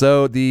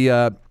 So the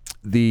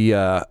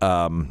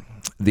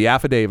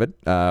affidavit,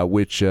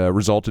 which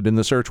resulted in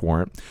the search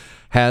warrant,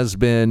 has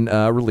been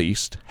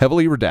released,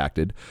 heavily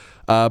redacted.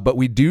 But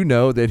we do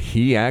know that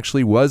he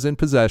actually was in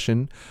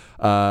possession,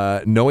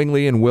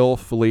 knowingly and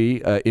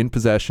willfully in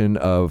possession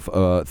of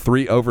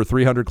over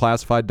 300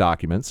 classified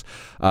documents,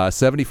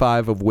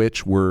 75 of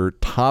which were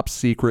top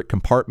secret,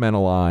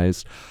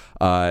 compartmentalized,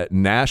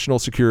 national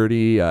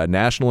security,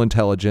 national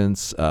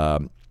intelligence,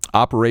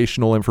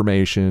 operational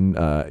information,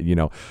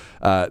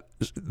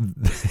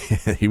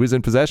 he was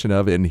in possession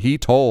of, and he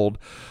told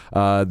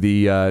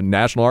the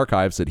National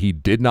Archives that he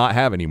did not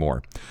have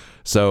anymore.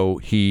 So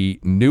he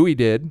knew he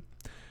did.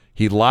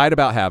 He lied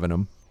about having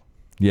them.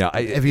 Yeah.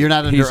 If you're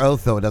not under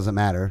oath, though, it doesn't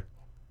matter.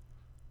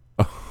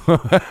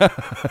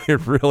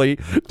 Really?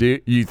 Do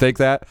you think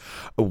that?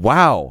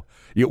 Wow.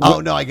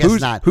 No, I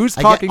guess not. Who's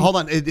talking? Hold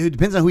on. It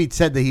depends on who he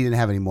said that he didn't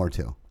have any more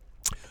to.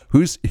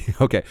 Who's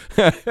okay?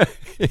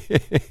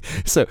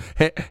 So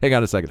hang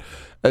on a second.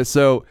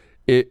 So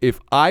if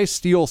I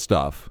steal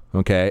stuff,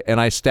 okay,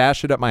 and I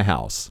stash it at my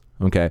house,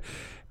 okay,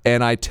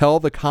 and I tell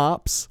the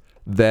cops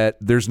that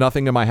there's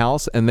nothing in my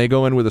house, and they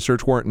go in with a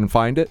search warrant and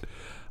find it,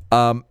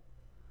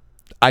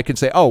 I can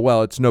say, oh,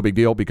 well, it's no big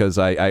deal, because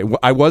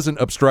I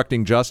wasn't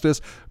obstructing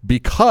justice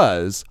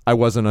because I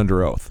wasn't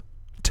under oath.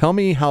 Tell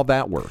me how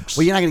that works.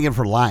 Well, you're not going to get him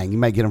for lying. You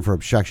might get him for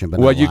obstruction, but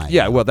not lying.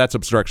 Yeah, well, that's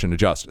obstruction of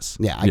justice.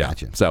 Yeah, I got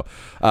you. So,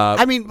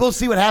 I mean, we'll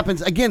see what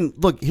happens. Again,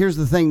 look, here's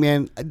the thing,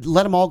 man.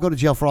 Let them all go to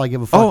jail for all I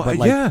give a fuck. Oh,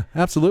 but yeah,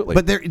 absolutely.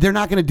 But they're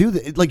not going to do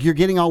that. Like, you're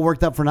getting all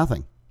worked up for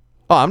nothing.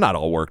 Oh, I'm not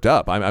all worked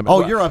up.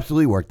 You're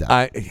absolutely worked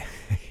up.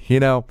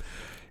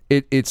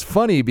 It's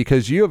funny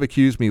because you have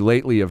accused me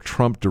lately of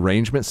Trump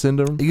derangement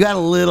syndrome. You got a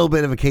little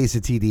bit of a case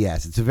of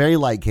TDS. It's a very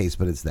light case,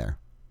 but it's there.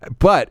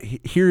 But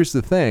here's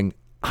the thing.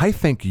 I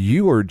think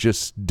you are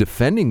just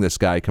defending this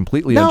guy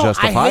completely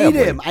unjustifiably.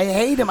 I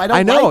hate him. I don't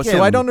like him. I know,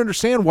 so I don't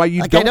understand why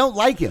you don't. I don't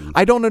like him.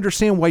 I don't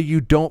understand why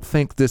you don't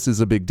think this is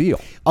a big deal.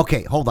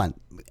 Okay, hold on.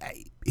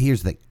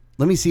 Here's the thing.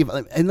 Let me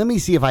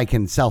see if I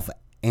can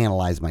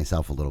self-analyze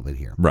myself a little bit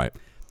here. Right.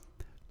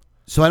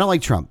 So I don't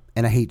like Trump,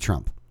 and I hate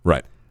Trump.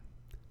 Right.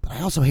 But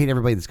I also hate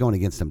everybody that's going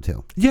against him,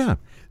 too. Yeah.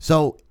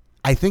 So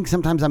I think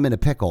sometimes I'm in a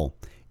pickle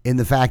in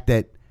the fact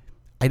that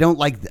I don't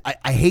like.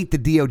 I hate the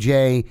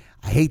DOJ.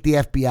 I hate the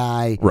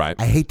FBI. Right.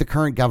 I hate the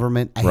current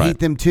government. I hate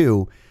them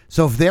too.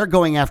 So if they're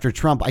going after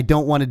Trump, I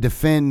don't want to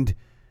defend.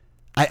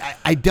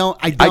 I don't.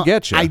 I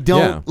get you. I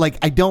don't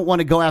I don't want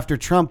to go after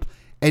Trump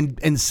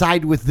and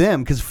side with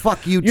them, because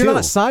fuck you too. You're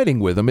not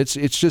siding with them. It's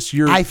just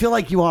you're. I feel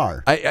like you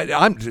are.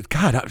 I'm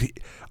God.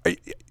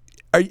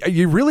 Are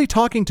you really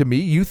talking to me?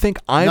 You think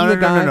I'm the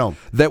guy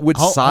that would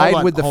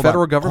side with the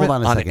federal government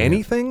on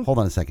anything? Here. Hold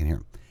on a second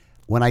here.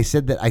 When I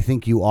said that I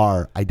think you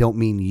are, I don't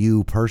mean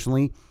you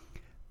personally.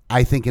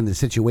 I think in the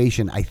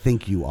situation, I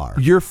think you are.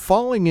 You're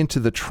falling into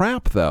the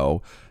trap,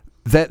 though,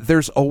 that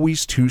there's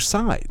always two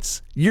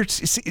sides.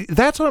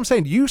 That's what I'm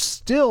saying. You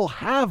still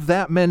have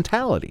that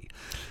mentality.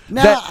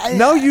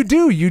 No, you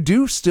do. You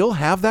do still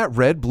have that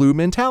red-blue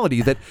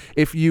mentality that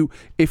if you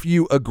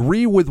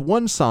agree with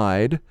one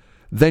side,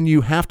 then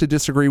you have to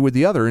disagree with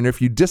the other. And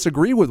if you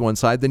disagree with one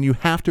side, then you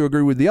have to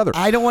agree with the other.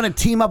 I don't want to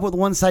team up with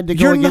one side to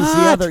go against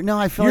the other. No,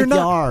 I feel like you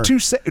are.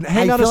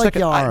 Hang on a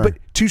second. But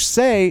to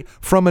say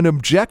from an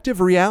objective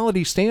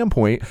reality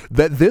standpoint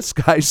that this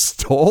guy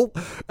stole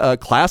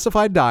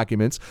classified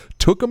documents,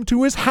 took them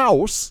to his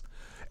house,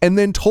 and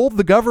then told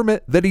the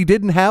government that he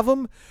didn't have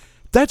them,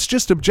 that's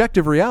just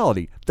objective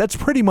reality. That's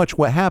pretty much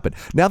what happened.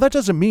 Now, that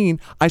doesn't mean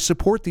I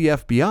support the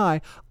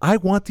FBI. I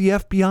want the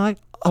FBI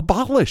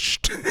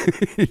abolished.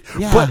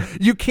 Yeah.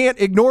 But you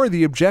can't ignore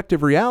the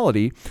objective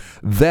reality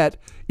that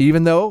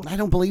even though I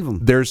don't believe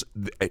him.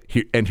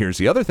 And here's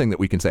the other thing that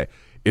we can say.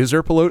 Is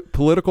there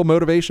political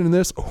motivation in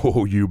this?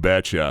 Oh, you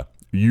betcha.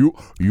 You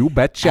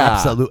betcha.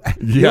 Absolutely.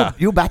 Yeah.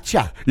 You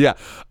betcha. Yeah.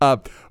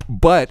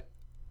 But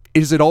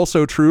is it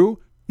also true?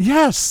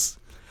 Yes.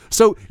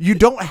 So you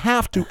don't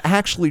have to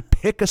actually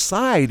pick a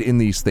side in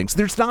these things.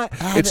 It's not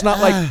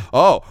like,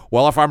 oh,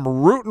 well, if I'm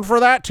rooting for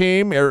that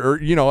team or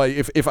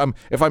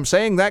if I'm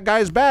saying that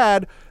guy's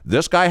bad,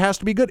 this guy has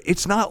to be good.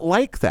 It's not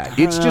like that.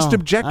 It's just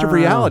objective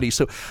reality.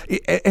 So,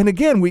 and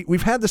again,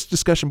 we've had this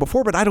discussion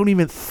before, but I don't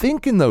even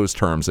think in those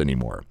terms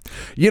anymore.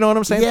 You know what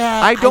I'm saying?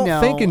 Yeah, I don't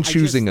think in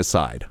choosing a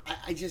side.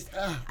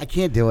 I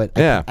can't do it.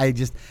 Yeah.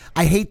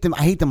 I hate them.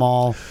 I hate them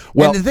all.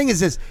 Well, and the thing is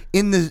this,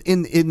 and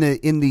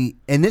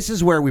this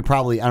is where we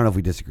probably, I don't know if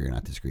we disagree or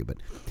not disagree, but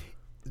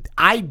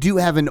I do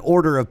have an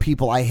order of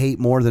people I hate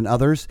more than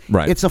others.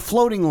 Right. It's a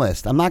floating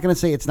list. I'm not going to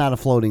say it's not a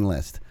floating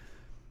list.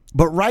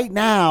 But right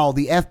now,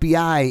 the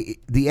FBI,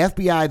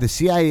 the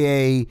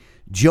CIA,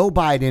 Joe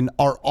Biden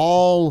are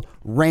all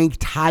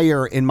ranked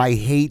higher in my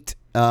hate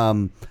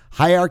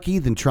hierarchy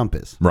than Trump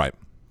is. Right.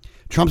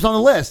 Trump's on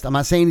the list. I'm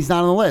not saying he's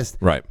not on the list.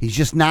 Right. He's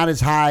just not as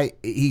high.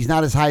 He's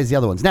not as high as the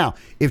other ones. Now,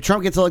 if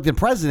Trump gets elected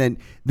president,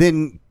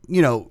 then,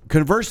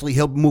 conversely,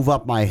 he'll move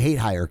up my hate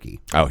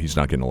hierarchy. Oh, he's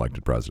not getting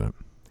elected president.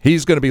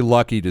 He's going to be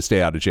lucky to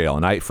stay out of jail,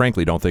 and I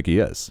frankly don't think he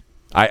is.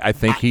 I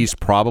think he's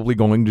probably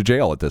going to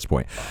jail at this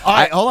point. All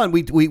right, hold on.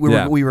 We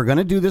were going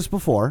to do this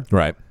before.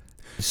 Right.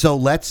 So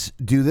let's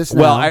do this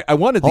now. Well, I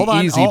wanted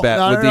the easy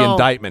bet with the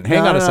indictment. Hang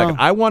on a second.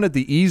 No. I wanted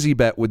the easy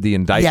bet with the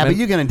indictment. Yeah, but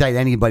you can indict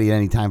anybody at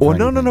any time. Well,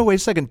 no. Wait a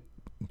second.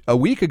 A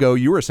week ago,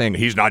 you were saying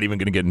he's not even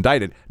going to get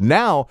indicted.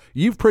 Now,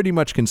 you've pretty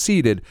much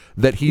conceded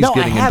that he's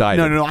getting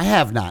indicted. No, I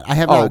have not. I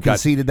have not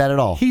conceded that at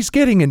all. He's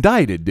getting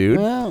indicted, dude.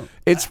 Well,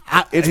 it's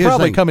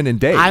probably coming in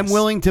days. I'm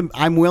willing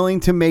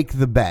to make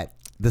the bet,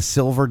 the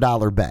silver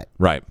dollar bet,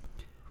 right,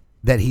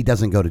 that he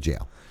doesn't go to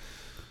jail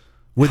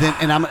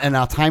and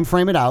I'll time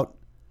frame it out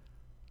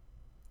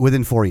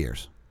within 4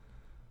 years.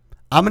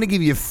 I'm going to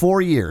give you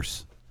 4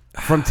 years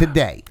from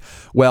today.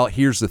 Well,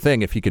 here's the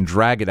thing: if he can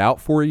drag it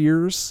out 4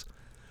 years,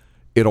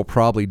 it'll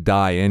probably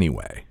die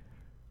anyway.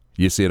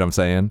 You see what I'm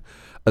saying?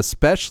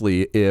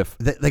 Especially if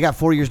they got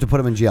 4 years to put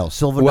him in jail.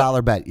 Silver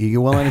dollar bet. You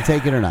willing to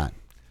take it or not?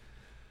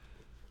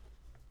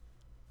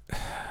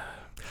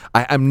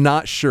 I'm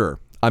not sure.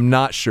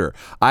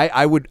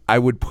 I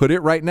would put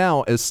it right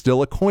now as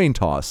still a coin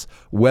toss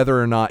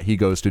whether or not he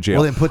goes to jail.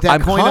 Well, then put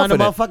that coin on the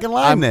motherfucking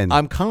line then.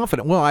 I'm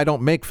confident. Well, I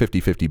don't make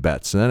 50-50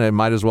 bets. And then I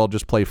might as well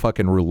just play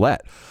fucking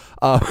roulette.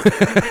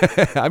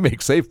 I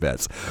make safe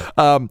bets.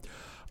 And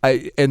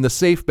the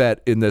safe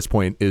bet in this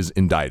point is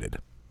indicted.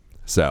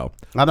 So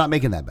I'm not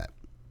making that bet.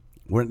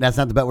 That's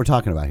not the bet we're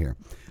talking about here.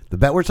 The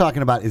bet we're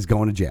talking about is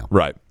going to jail.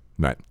 Right.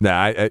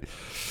 Nah,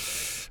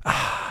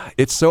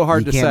 it's so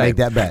hard to say. You can't make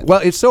that bet.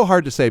 Well, it's so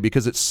hard to say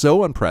because it's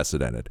so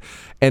unprecedented,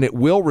 and it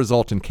will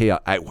result in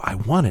chaos. I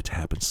want it to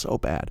happen so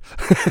bad,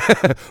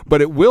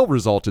 but it will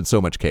result in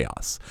so much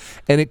chaos,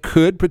 and it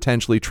could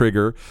potentially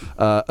trigger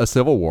a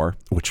civil war,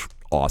 which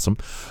awesome.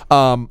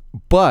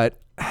 But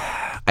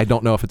I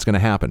don't know if it's going to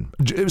happen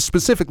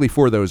specifically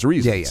for those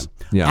reasons.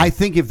 Yeah. I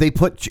think if they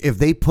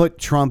put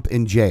Trump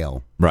in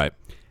jail, right,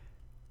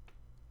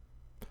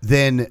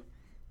 then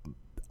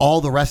all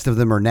the rest of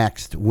them are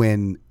next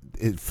when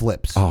it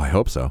flips. Oh, I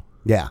hope so.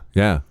 Yeah.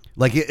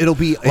 Like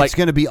it's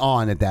going to be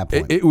on at that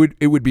point. It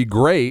would be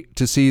great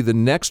to see the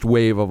next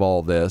wave of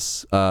all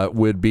this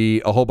would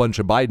be a whole bunch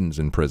of Bidens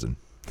in prison.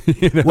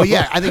 Well,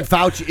 yeah, I think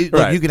Fauci.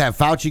 Right. You could have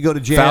Fauci go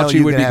to jail. Fauci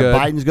you would could be have good.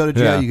 Biden's go to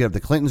jail. Yeah. You could have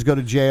the Clintons go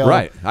to jail.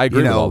 Right. I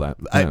agree with all that.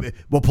 Yeah.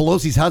 Well,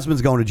 Pelosi's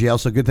husband's going to jail,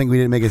 so good thing we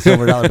didn't make a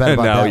silver dollar bet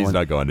about that. No, he's one.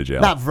 not going to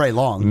jail. Not for very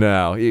long.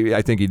 No,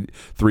 I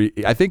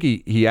think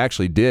he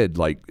actually did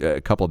like a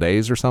couple of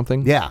days or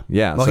something. Yeah.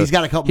 Well, he's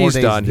got a couple more days.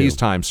 He's done. To do. He's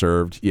time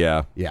served.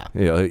 Yeah.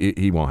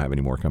 He won't have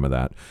any more come of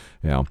that.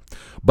 Yeah.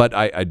 But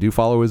I do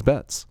follow his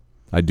bets.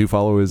 I do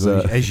follow his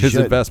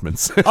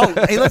investments. Oh,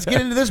 hey, let's get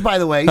into this, by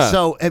the way.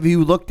 So, have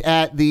you looked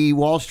at the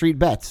Wall Street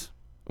bets?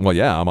 Well,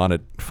 yeah, I'm on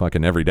it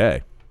fucking every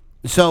day.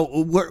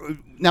 So,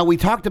 now we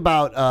talked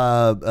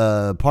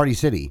about Party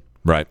City.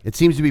 Right. It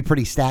seems to be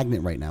pretty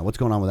stagnant right now. What's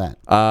going on with that?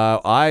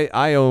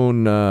 I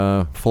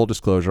own, full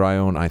disclosure, I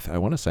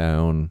want to say I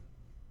own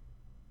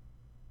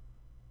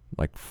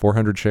like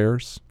 400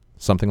 shares,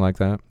 something like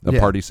that, of Yeah.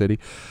 Party City.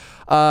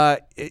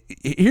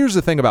 Here's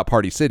the thing about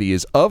Party City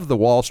is of the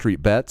Wall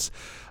Street bets,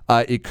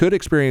 it could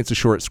experience a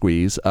short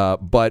squeeze,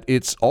 but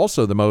it's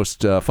also the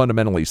most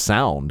fundamentally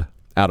sound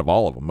out of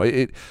all of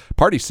them.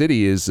 Party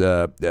City is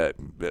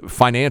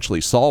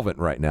financially solvent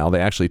right now.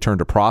 They actually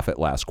turned a profit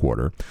last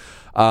quarter.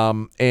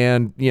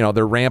 And,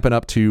 they're ramping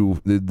up to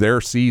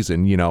their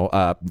season.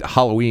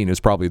 Halloween is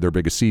probably their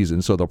biggest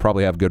season, so they'll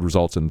probably have good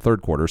results in the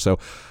third quarter. So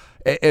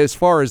as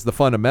far as the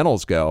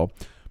fundamentals go,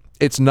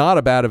 it's not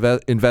a bad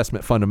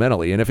investment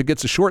fundamentally. And if it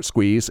gets a short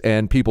squeeze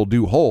and people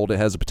do hold, it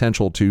has a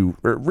potential to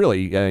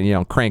really,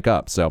 crank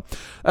up. So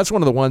that's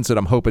one of the ones that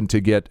I'm hoping to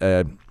get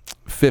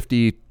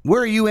 50.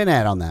 Where are you in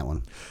at on that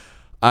one?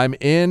 I'm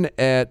in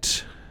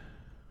at,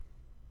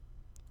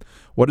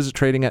 what is it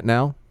trading at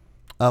now?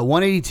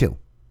 182.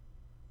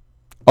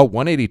 Oh,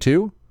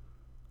 182?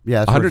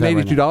 Yeah, that's where it's at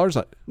right now.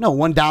 $182? No,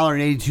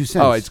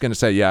 $1.82. Oh, it's going to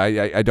say, yeah,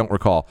 I don't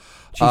recall.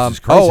 Jesus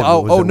Christ, if it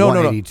was at no.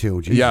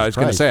 182. Jesus Yeah, I was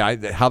going to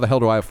Christ. say, how the hell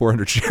do I have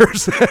 400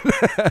 shares?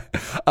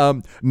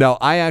 No,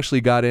 I actually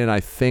got in, I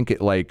think,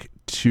 at like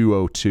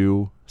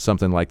 202,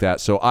 something like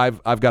that. So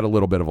I've got a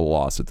little bit of a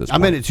loss at this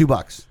point. I'm in at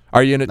 $2.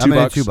 Are you in at $2? I'm in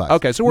at $2.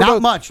 Okay, so we're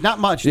not both,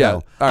 much Yeah,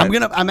 though. all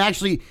right. I'm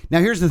actually now.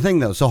 Here's the thing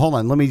though. So hold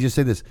on. Let me just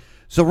say this.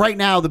 So right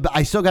now,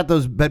 I still got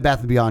those Bed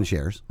Bath & Beyond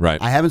shares.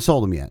 Right. I haven't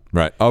sold them yet.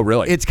 Right. Oh,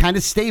 really? It's kind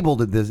of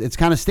It's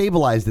kind of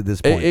stabilized at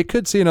this point. It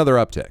could see another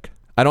uptick.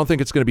 I don't think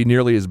it's going to be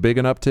nearly as big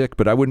an uptick,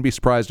 but I wouldn't be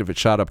surprised if it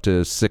shot up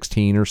to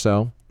 16 or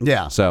so.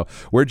 Yeah. So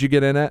where'd you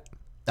get in at?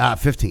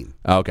 15.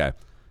 Okay.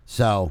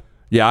 So.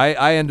 Yeah,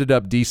 I ended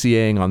up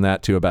DCAing on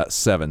that to about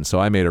 7, so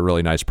I made a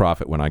really nice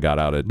profit when I got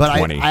out at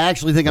 20. But I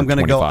actually think I'm going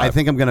to go. 25. I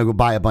think I'm going to go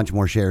buy a bunch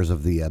more shares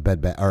of the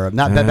Bed Bath or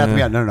not Bed Bath &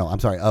 Beyond. No. I'm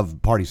sorry,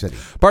 of Party City.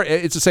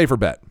 It's a safer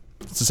bet.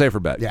 It's a safer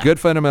bet. Yeah. Good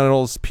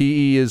fundamentals.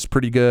 PE is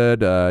pretty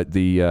good.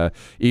 The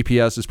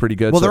EPS is pretty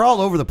good. Well, So- they're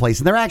all over the place,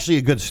 and they're actually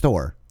a good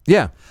store.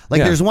 yeah. Like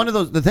yeah. there's one of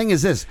those. The thing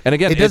is this, And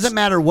again, it doesn't it's-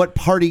 matter what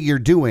party you're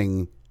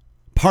doing.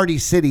 Party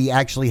City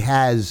actually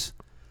has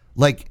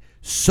like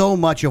so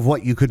much of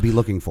what you could be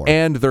looking for.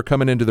 And they're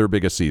coming into their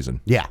biggest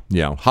season. Yeah.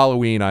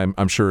 Halloween,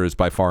 I'm sure, is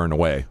by far and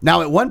away.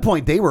 Now, at one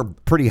point, they were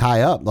pretty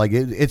high up. Like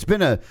it's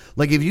been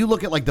like if you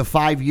look at like the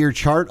 5-year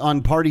chart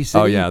on Party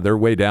City. Oh yeah, they're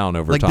way down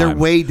over like time. they're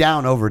way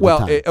down over the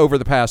time. Over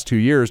the past 2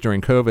 years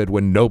during COVID,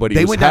 when nobody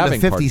They was went down to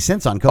having 50 parties.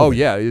 cents on COVID. Oh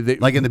yeah,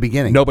 like in the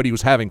beginning. nobody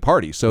was having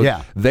parties, so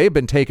Yeah. they've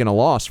been taking a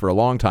loss for a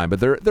long time, but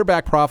they're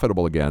back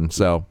profitable again.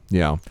 So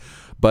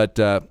but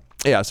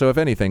so if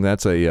anything,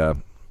 that's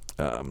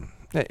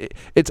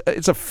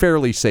it's a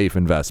fairly safe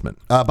investment.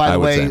 By the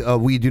way,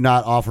 we do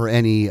not offer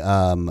any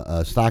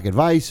stock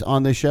advice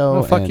on this show.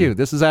 Oh, fuck and you.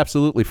 This is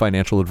absolutely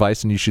financial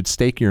advice, and you should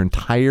stake your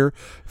entire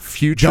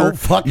future, Don't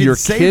fucking your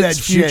say kids'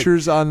 that shit.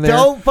 futures on there.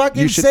 Don't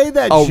fucking say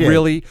that oh, shit.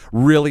 really?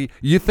 Really?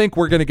 You think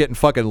we're going to get in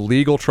fucking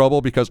legal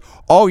trouble because,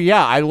 oh,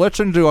 yeah, I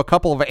listened to a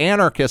couple of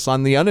anarchists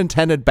on the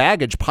Unintended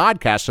Baggage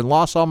podcast and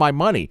lost all my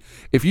money.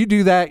 If you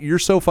do that, you're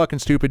so fucking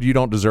stupid you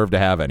don't deserve to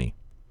have any.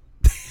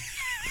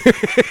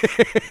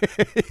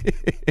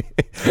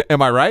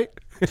 Am I right?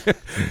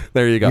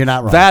 There you go. You're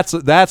not wrong.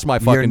 That's my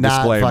fucking You're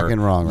not disclaimer. fucking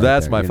wrong right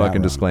That's there. my You're not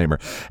fucking wrong. disclaimer.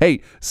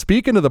 Hey,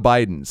 speaking of the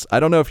Bidens, I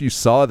don't know if you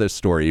saw this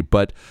story,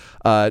 but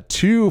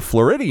 2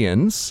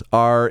 Floridians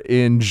are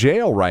in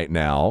jail right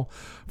now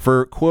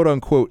for quote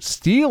unquote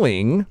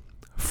stealing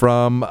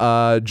from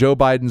Joe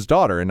Biden's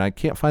daughter, and I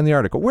can't find the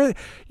article. Where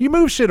you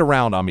move shit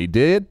around on me,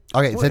 dude?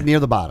 Okay, it's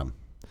near the bottom.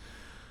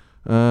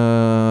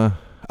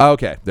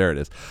 Okay, there it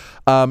is.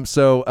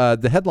 So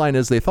the headline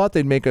is, they thought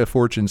they'd make a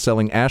fortune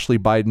selling Ashley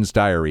Biden's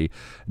diary.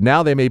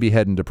 Now they may be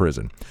heading to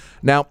prison.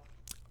 Now,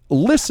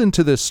 listen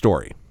to this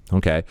story,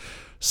 okay?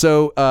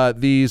 So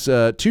these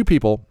 2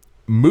 people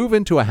move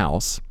into a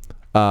house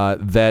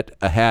that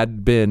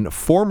had been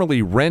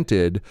formerly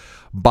rented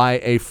by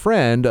a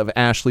friend of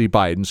Ashley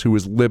Biden's who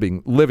was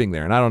living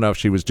there. And I don't know if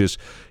she was just,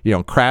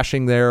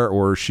 crashing there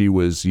or she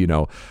was,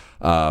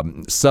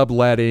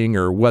 subletting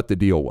or what the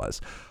deal was.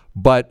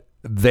 But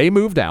they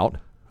moved out,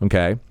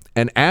 okay?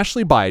 And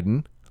Ashley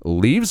Biden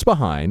leaves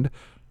behind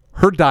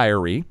her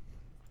diary,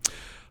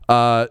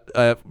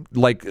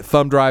 like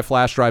thumb drive,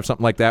 flash drive,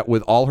 something like that,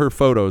 with all her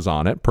photos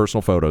on it,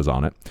 personal photos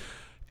on it,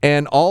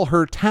 and all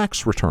her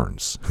tax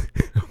returns.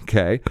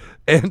 Okay.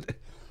 And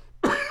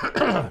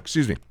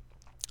excuse me.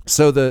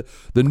 So the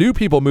new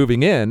people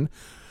moving in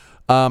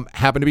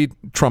happen to be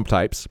Trump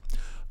types.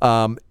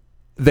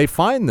 They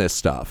find this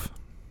stuff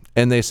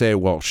and they say,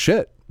 well,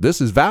 shit, this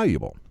is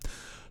valuable.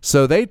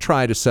 So they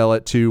try to sell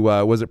it to,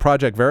 was it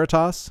Project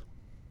Veritas?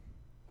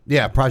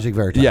 Yeah, Project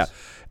Veritas. Yeah.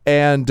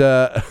 And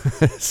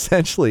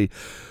essentially,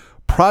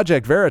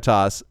 Project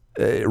Veritas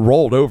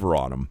rolled over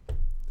on them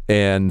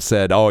and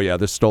said, oh, yeah,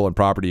 this is stolen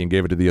property, and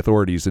gave it to the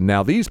authorities. And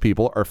now these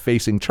people are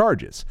facing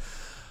charges.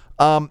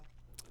 How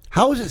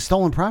is it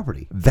stolen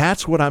property?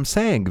 That's what I'm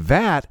saying.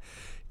 That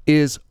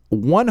is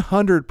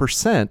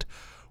 100%,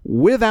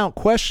 without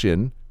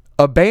question,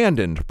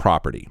 abandoned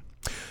property.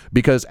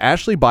 Because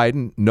Ashley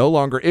Biden no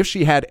longer, if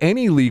she had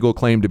any legal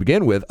claim to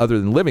begin with other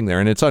than living there,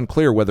 and it's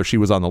unclear whether she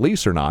was on the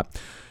lease or not,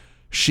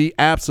 she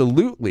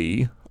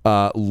absolutely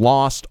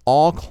lost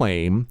all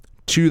claim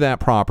to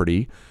that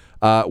property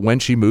when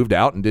she moved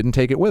out and didn't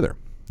take it with her.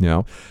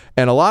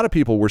 And a lot of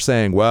people were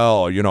saying,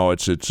 well,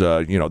 it's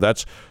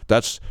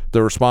that's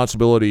the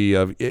responsibility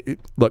of it.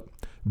 Look,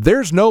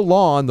 there's no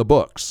law in the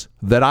books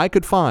that I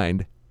could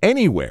find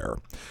anywhere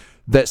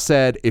that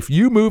said if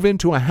you move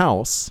into a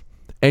house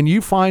and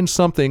you find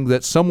something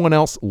that someone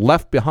else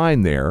left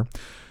behind there,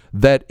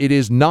 that it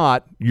is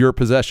not your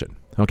possession.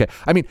 Okay.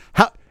 I mean,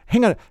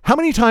 hang on. How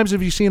many times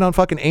have you seen on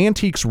fucking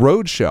Antiques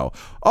Roadshow?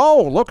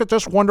 Oh, look at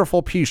this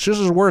wonderful piece. This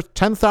is worth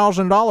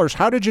 $10,000.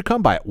 How did you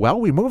come by it? Well,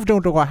 we moved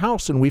into a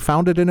house and we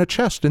found it in a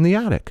chest in the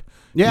attic.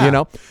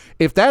 Yeah.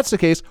 If that's the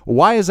case,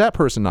 why is that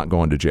person not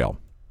going to jail?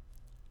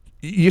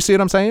 You see what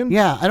I'm saying?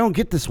 Yeah, I don't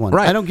get this one.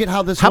 Right. I don't get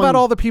how this. How about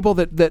all the people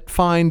that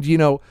find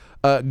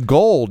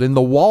gold in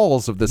the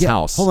walls of this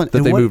house that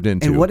they moved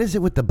into? And what is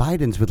it with the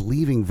Bidens with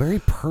leaving very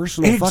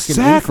personal fucking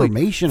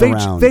information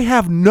around? They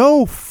have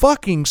no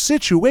fucking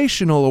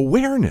situational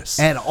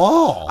awareness at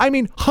all. I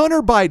mean,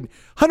 Hunter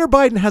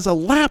Biden has a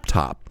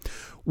laptop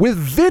with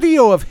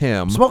video of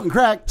him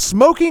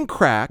smoking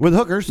crack with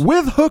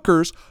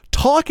hookers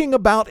talking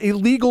about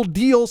illegal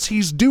deals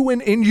he's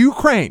doing in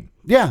Ukraine.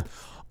 Yeah.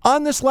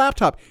 On this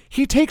laptop,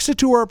 he takes it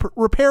to a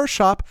repair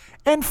shop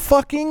and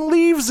fucking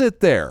leaves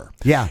it there.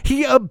 Yeah.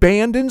 He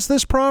abandons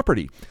this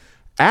property.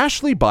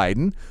 Ashley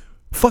Biden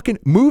fucking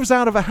moves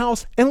out of a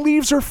house and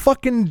leaves her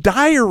fucking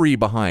diary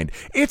behind.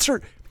 It's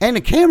her... And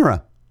a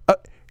camera.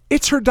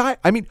 It's her diary.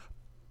 I mean,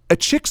 a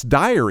chick's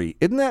diary,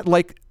 isn't that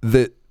like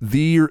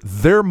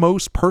their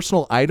most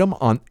personal item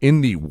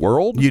in the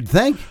world? You'd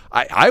think.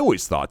 I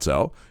always thought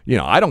so.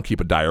 I don't keep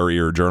a diary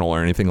or a journal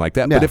or anything like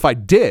that. No. But if I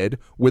did,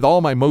 with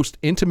all my most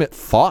intimate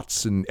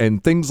thoughts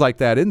and things like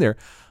that in there,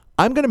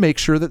 I'm going to make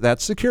sure that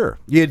that's secure.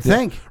 You'd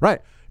think.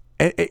 Right.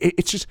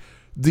 It's just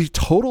the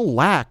total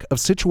lack of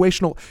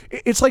situational.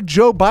 It's like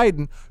Joe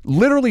Biden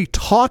literally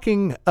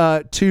talking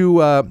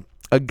to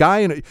a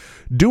guy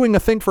doing a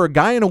thing for a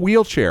guy in a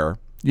wheelchair.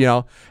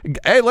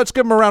 Hey, let's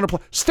give him a round of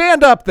applause.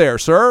 Stand up there,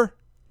 sir.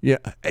 Yeah,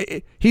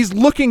 he's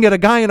looking at a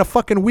guy in a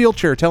fucking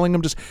wheelchair, telling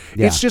him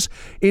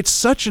it's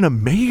such an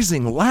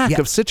amazing lack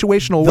of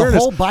situational awareness. The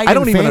whole Biden I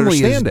don't even family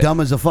understand is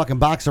dumb as a fucking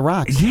box of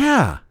rocks.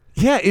 Yeah,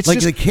 it's like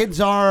just the kids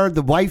are,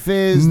 the wife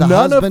is, the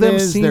none husband of them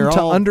is. seem They're to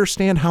all,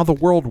 understand how the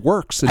world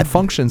works and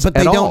functions. but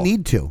they at all. don't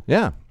need to.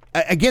 Yeah.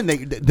 Again,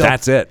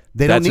 that's it.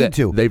 They don't need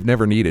to. They've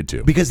never needed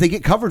to because they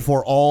get covered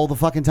for all the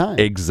fucking time.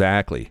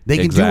 Exactly. They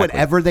can do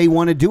whatever they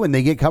want to do, and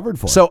they get covered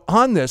for. So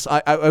on this,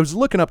 I was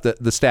looking up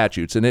the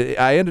statutes, and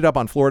I ended up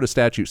on Florida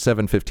Statute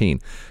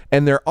 715,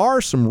 and there are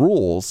some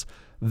rules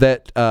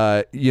that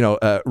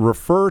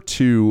refer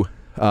to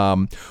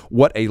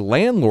what a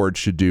landlord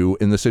should do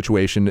in the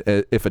situation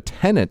if a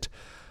tenant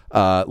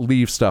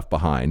leaves stuff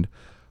behind.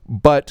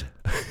 But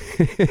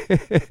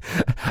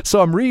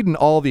so I'm reading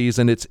all these,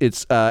 and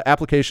it's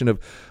application of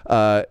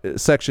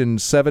section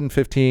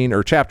 715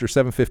 or chapter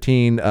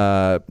 715,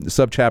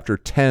 subchapter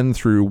 10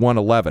 through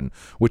 111,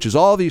 which is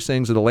all these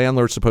things that a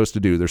landlord's supposed to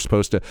do. They're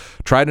supposed to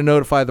try to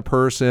notify the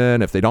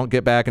person if they don't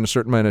get back in a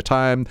certain amount of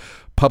time,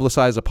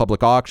 publicize a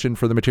public auction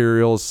for the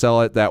materials,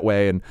 sell it that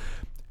way, and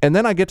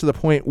then I get to the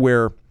point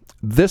where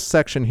this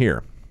section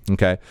here,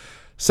 okay,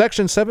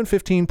 section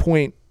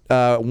 715.10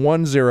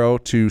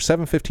 to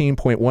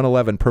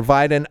 715.111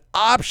 provide an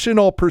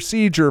optional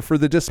procedure for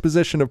the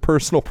disposition of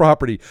personal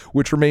property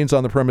which remains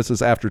on the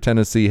premises after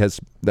tenancy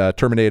has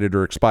terminated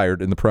or expired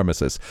in the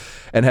premises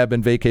and have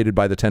been vacated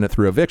by the tenant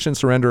through eviction,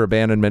 surrender,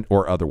 abandonment,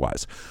 or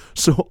otherwise.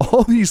 So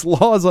all these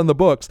laws on the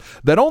books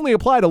that only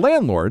apply to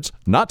landlords,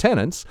 not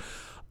tenants,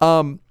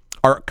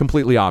 are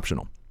completely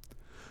optional.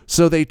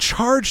 So they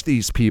charge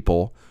these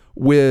people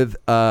with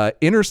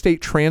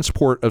interstate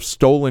transport of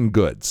stolen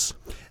goods.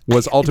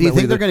 Was ultimately. Do you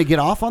think they're going to get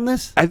off on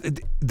this?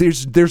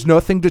 There's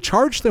nothing to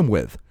charge them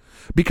with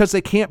because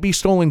they can't be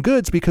stolen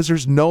goods because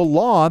there's no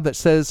law that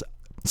says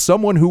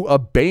someone who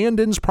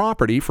abandons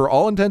property for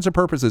all intents and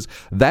purposes,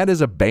 that is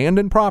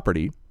abandoned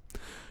property,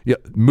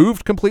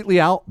 moved completely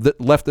out, that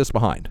left this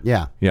behind.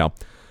 Yeah.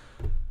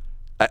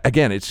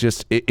 Again, it's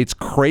just, it's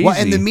crazy. Well,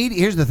 and the media,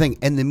 here's the thing,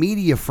 and the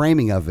media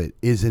framing of it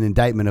is an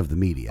indictment of the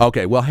media.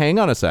 Okay, well, hang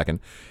on a second.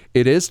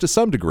 It is to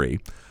some degree.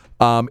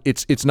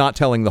 It's not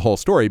telling the whole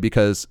story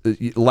because,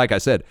 like I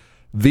said,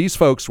 these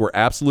folks were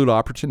absolute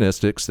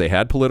opportunistics. They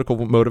had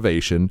political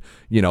motivation,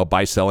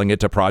 by selling it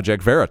to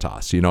Project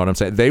Veritas. You know what I'm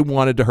saying? They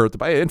wanted to hurt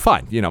and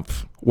fine,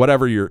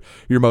 whatever your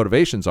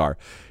motivations are,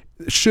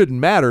 shouldn't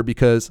matter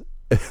because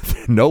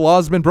no law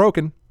has been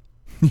broken.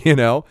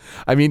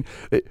 I mean,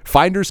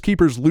 finders,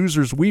 keepers,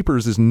 losers,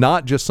 weepers is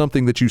not just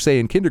something that you say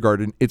in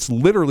kindergarten. It's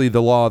literally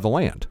the law of the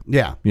land.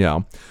 Yeah.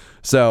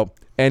 So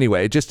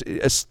anyway, just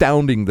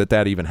astounding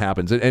that even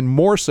happens, and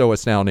more so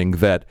astounding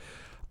that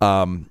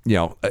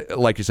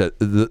Like you said,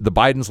 the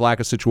Biden's lack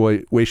of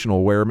situational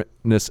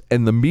awareness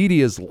and the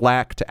media's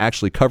lack to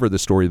actually cover the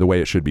story the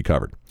way it should be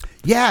covered.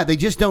 Yeah, they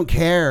just don't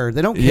care.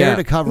 They don't care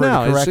to cover it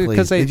correctly.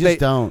 Because they just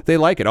don't. They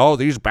like it. Oh,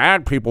 these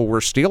bad people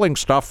were stealing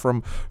stuff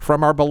from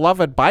our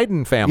beloved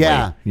Biden family.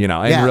 Yeah,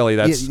 and really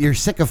that's your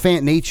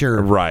sycophant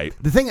nature. Right.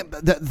 The thing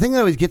that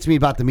always gets me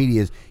about the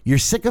media is your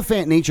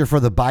sycophant nature for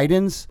the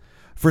Bidens.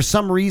 For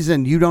some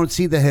reason, you don't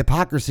see the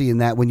hypocrisy in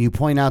that when you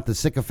point out the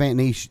sycophant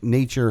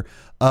nature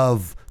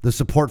of the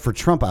support for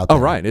Trump out there.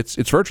 Oh, right. It's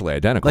virtually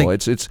identical.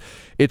 Like, it's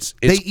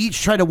they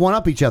each try to one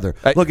up each other.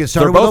 Look, it they're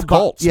started both with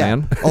cults, yeah.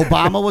 man.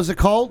 Obama was a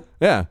cult.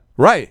 Yeah.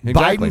 Right.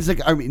 Exactly.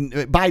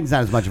 Biden's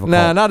not as much of a cult.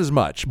 Nah, not as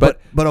much.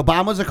 But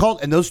Obama's a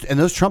cult, and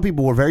those Trump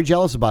people were very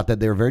jealous about that.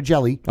 They were very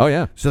jelly. Oh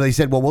yeah. So they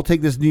said, well, we'll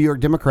take this New York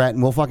Democrat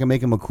and we'll fucking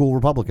make him a cool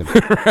Republican.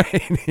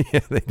 Right. Yeah,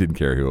 they didn't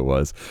care who it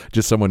was.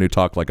 Just someone who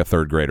talked like a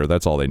third grader.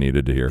 That's all they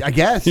needed to hear. I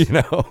guess.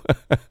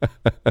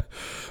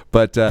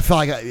 But I feel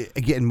like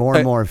getting more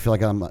and more. I feel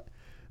like I'm.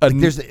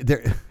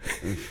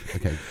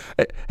 Okay.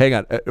 Hang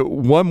on.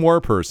 One more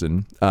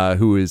person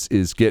who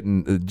is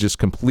getting just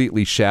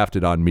completely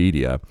shafted on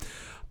media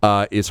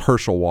is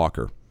Herschel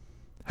Walker.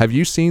 Have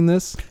you seen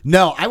this?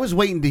 No, I was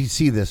waiting to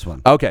see this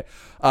one. Okay.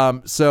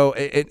 So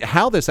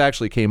how this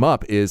actually came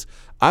up is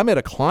I'm at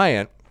a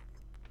client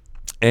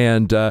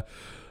and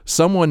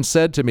someone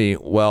said to me,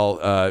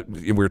 well,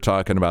 we were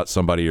talking about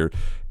somebody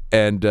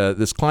and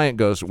this client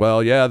goes,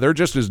 well, yeah, they're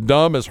just as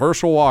dumb as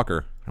Herschel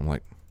Walker. I'm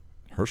like,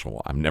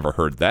 Herschel, I've never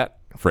heard that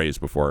phrase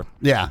before.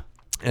 Yeah.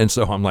 And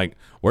so I'm like,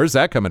 where's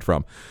that coming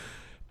from?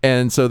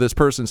 And so this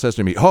person says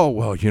to me, oh,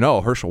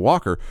 well, Herschel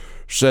Walker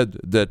said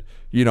that,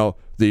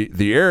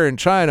 the air in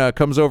China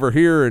comes over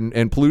here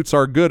and pollutes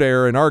our good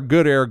air, and our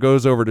good air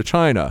goes over to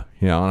China.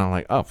 And I'm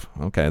like, oh,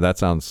 okay, that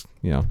sounds,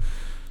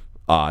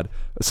 odd.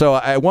 So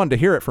I wanted to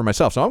hear it for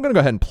myself. So I'm going to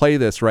go ahead and play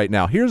this right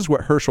now. Here's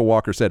what Herschel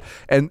Walker said.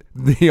 And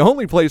the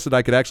only place that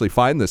I could actually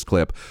find this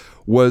clip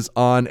was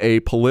on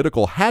a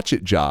political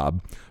hatchet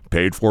job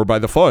paid for by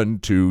the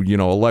fund to,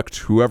 elect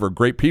whoever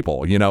great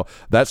people,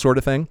 that sort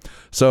of thing.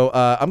 So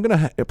I'm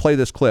going to play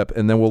this clip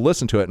and then we'll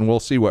listen to it and we'll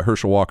see what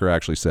Herschel Walker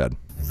actually said.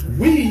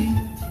 We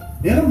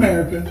in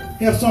America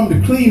have some of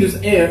the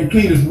cleanest air and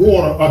cleanest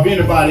water of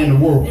anybody in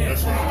the world.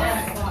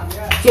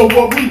 So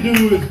what we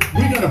do is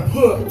we're going to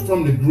put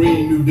from the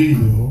Green New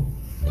Deal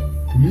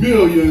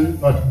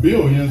millions or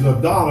billions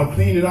of dollars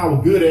cleaning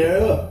our good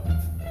air up.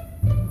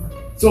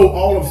 So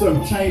all of a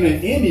sudden China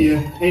and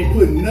India ain't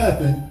putting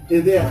nothing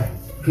in there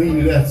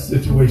cleaning that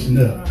situation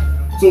up.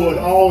 So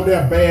all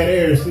that bad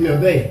air is still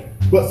there.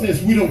 But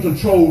since we don't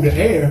control the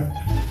air,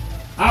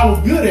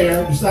 our good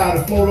air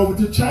decided to float over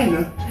to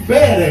China,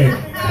 bad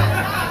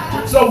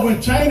air. So when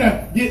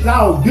China gets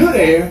our good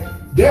air,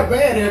 their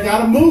bad air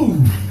gotta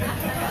move.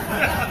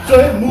 So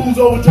it moves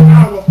over to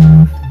our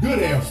good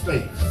air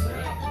space.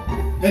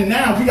 And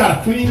now we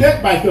gotta clean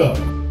that back up.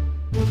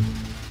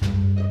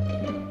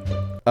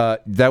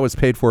 That was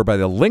paid for by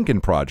the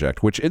Lincoln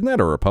Project, which isn't that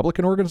a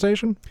Republican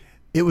organization?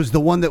 It was the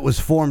one that was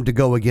formed to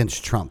go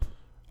against Trump.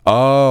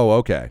 Oh,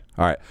 okay.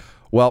 All right.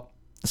 Well,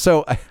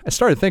 so I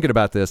started thinking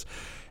about this,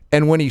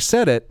 and when he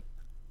said it,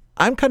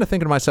 I'm kind of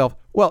thinking to myself,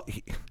 well,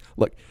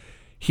 look,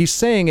 he's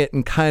saying it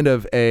in kind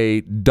of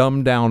a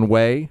dumbed down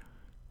way,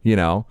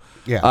 Yeah.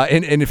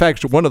 And in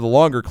fact, one of the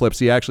longer clips,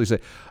 he actually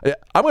said,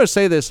 I'm going to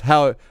say this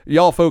how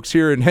y'all folks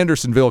here in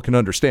Hendersonville can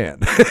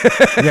understand.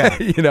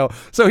 Yeah.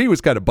 So he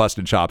was kind of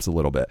busting chops a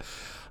little bit.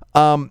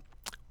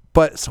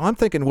 But so I'm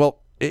thinking, well,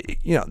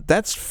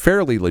 that's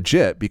fairly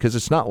legit because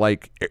it's not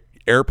like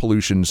air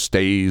pollution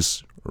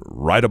stays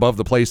right above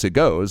the place it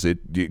goes.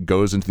 It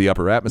goes into the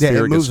upper atmosphere.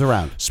 Yeah, it moves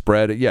around.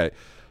 Spread. Yeah.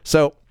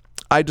 So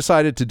I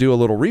decided to do a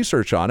little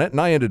research on it,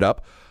 and I ended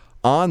up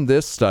on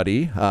this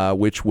study,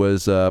 which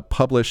was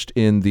published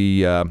in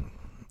the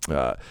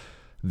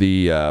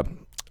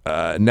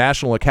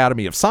National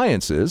Academy of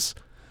Sciences.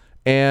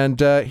 And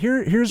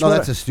here's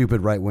that's a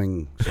stupid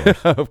right-wing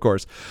source. Of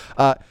course.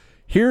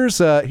 Here's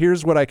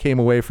what I came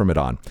away from it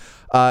on.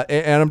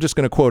 And I'm just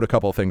going to quote a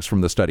couple of things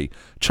from the study.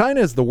 China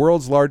is the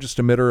world's largest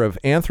emitter of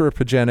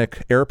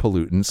anthropogenic air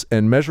pollutants,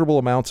 and measurable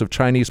amounts of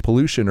Chinese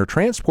pollution are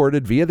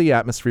transported via the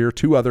atmosphere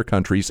to other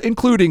countries,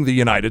 including the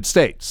United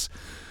States.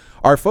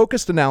 Our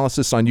focused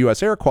analysis on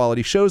U.S. air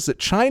quality shows that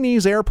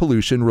Chinese air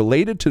pollution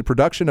related to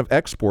production of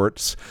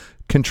exports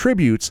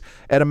contributes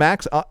at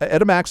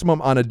a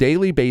maximum on a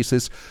daily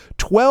basis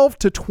 12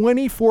 to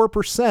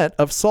 24%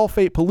 of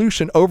sulfate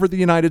pollution over the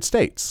United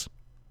States.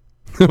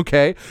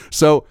 Okay,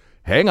 so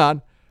hang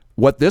on.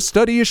 What this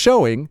study is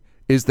showing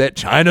is that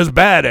China's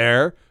bad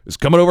air is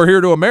coming over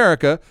here to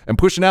America and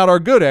pushing out our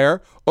good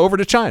air over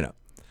to China.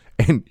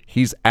 And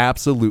he's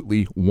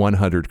absolutely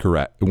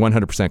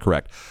 100%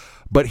 correct.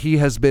 But he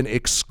has been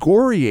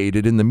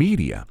excoriated in the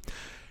media.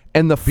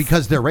 And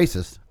because they're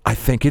racist. I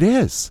think it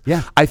is.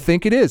 Yeah. I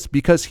think it is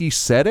because he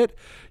said it,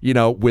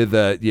 with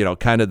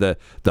kind of the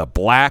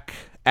black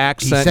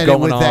accent he said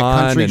going it with on. That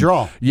country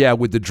drawl. Yeah,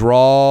 with the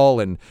drawl,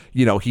 and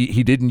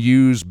he didn't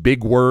use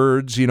big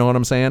words, you know what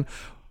I'm saying?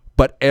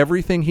 But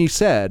everything he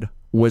said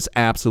was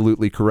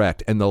absolutely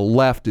correct, and the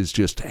left is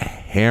just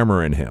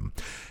hammering him.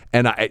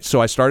 And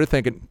so I started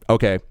thinking,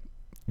 okay,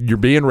 you're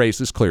being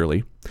racist,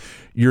 clearly.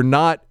 You're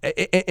not,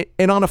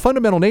 and on a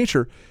fundamental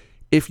nature,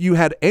 if you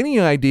had any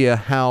idea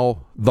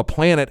how the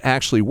planet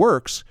actually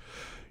works,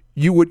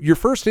 your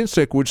first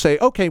instinct would say,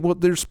 okay, well,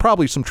 there's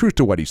probably some truth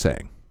to what he's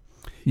saying.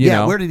 You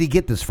know? Where did he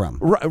get this from?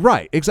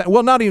 Right, exactly.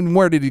 Well, not even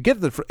where did he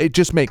get it from. It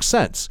just makes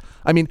sense.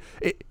 I mean,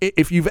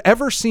 if you've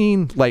ever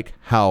seen like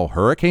how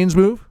hurricanes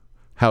move,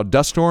 how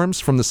dust storms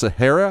from the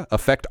Sahara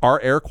affect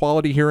our air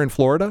quality here in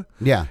Florida,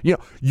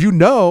 you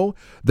know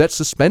that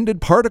suspended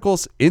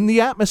particles in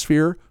the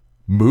atmosphere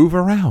move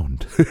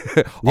around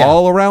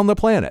all around the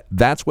planet.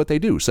 That's what they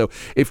do. So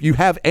if you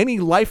have any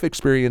life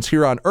experience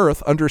here on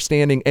Earth,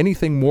 understanding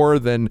anything more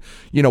than,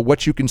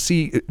 what you can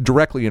see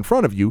directly in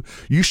front of you,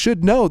 you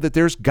should know that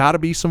there's got to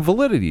be some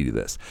validity to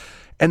this.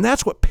 And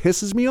that's what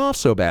pisses me off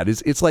so bad.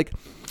 It's like,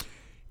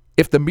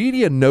 if the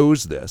media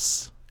knows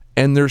this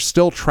and they're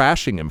still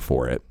trashing him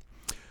for it,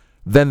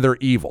 then they're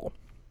evil.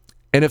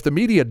 And if the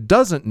media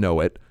doesn't know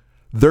it,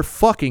 they're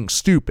fucking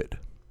stupid.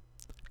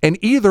 And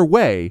either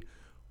way,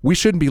 we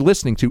shouldn't be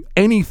listening to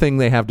anything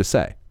they have to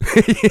say.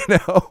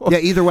 Yeah,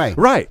 either way.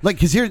 Right. Like,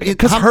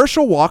 because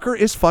Herschel Walker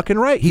is fucking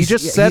right. He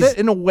just said it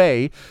in a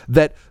way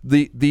that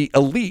the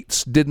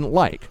elites didn't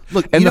like.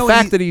 Look, and the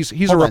fact that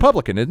he's a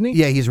Republican, isn't he?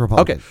 Yeah, he's a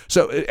Republican. Okay.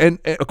 So, and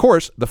of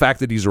course, the fact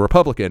that he's a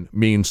Republican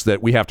means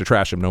that we have to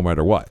trash him no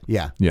matter what.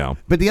 Yeah. Yeah.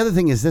 But the other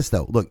thing is this,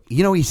 though. Look,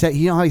 how he said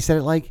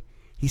it like?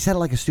 He said it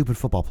like a stupid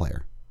football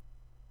player.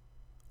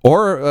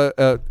 Or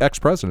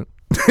ex-president.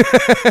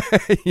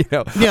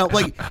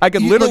 Like I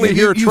could literally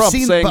hear Trump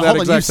saying that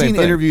exact same thing. You've seen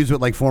interviews with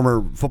like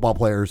former football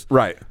players,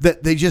 right?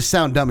 That they just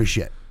sound dumb as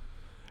shit.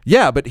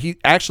 Yeah, but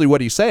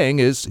what he's saying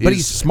is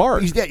he's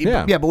smart.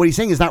 But what he's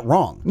saying is not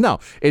wrong. No,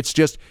 it's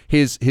just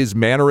his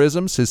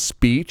mannerisms, his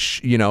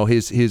speech,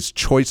 his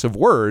choice of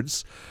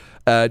words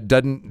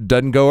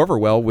doesn't go over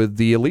well with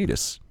the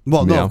elitists.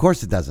 Well, no, of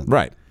course it doesn't.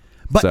 Right.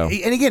 But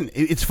and again,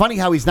 it's funny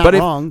how he's not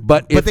wrong.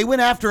 But they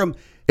went after him.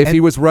 If he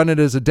was running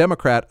as a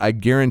Democrat, I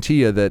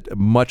guarantee you that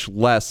much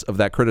less of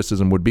that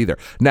criticism would be there.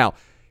 Now,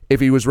 if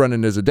he was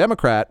running as a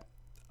Democrat,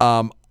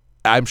 I'm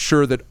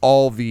sure that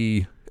all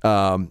the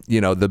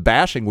the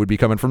bashing would be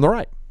coming from the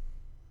right.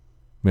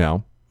 Yeah.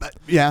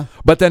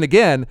 But then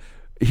again,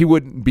 he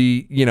wouldn't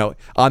be,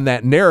 on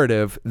that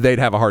narrative, they'd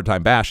have a hard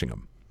time bashing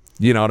him.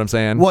 You know what I'm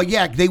saying? Well,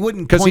 yeah, they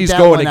wouldn't because he's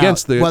going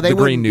against the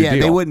Green New Deal.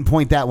 They wouldn't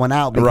point that one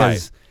out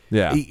because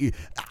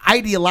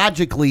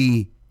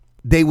ideologically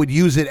they would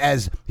use it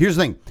as, here's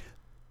the thing.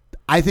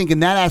 I think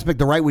in that aspect,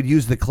 the right would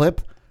use the clip,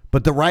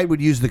 but the right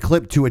would use the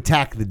clip to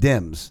attack the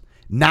Dems,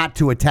 not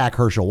to attack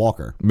Herschel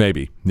Walker.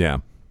 Maybe, yeah.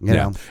 You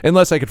know?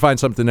 Unless I could find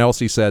something else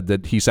he said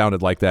that he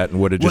sounded like that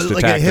and would have just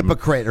attacked like a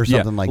hypocrite or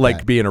something like that.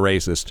 Like being a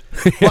racist.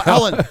 Well,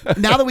 Ellen,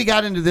 now that we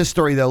got into this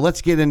story, though,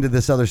 let's get into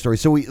this other story.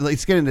 So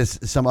let's get into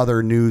some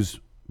other news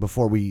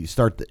before we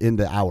start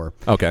the hour.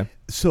 Okay.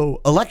 So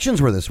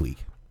elections were this week.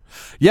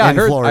 Yeah, I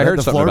heard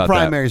the something Florida about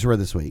primaries were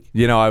this week.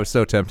 I was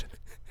so tempted.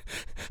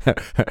 I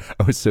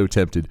was so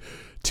tempted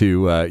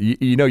to,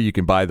 you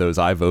can buy those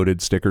I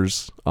voted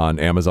stickers on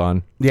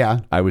Amazon.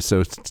 Yeah. I was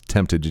so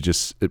tempted to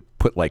just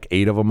put like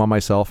 8 of them on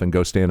myself and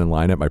go stand in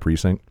line at my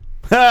precinct.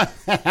 Oh,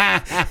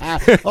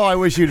 I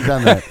wish you'd have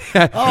done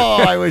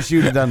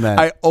that.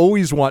 I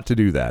always want to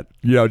do that.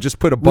 Just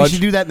put a bunch. We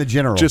should do that in the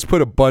general. Just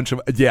put a bunch of,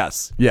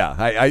 yes.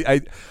 Yeah.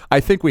 I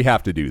think we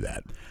have to do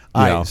that.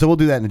 All right. So we'll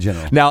do that in the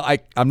general. Now,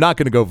 I'm not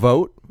going to go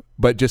vote.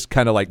 But just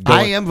kind of like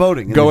I am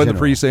voting. Go in the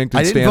precinct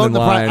and stand in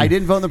line. I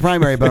didn't vote in the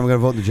primary, but I'm going to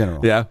vote in the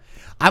general. Yeah,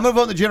 I'm going to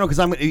vote in the general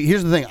because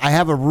here's the thing. I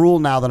have a rule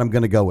now that I'm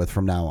going to go with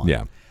from now on.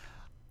 Yeah,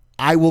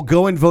 I will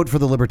go and vote for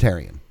the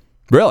Libertarian.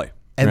 Really,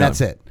 and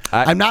that's it.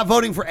 I'm not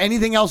voting for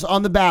anything else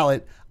on the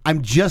ballot.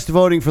 I'm just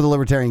voting for the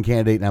Libertarian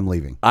candidate, and I'm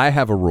leaving. I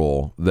have a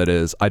rule that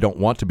is I don't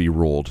want to be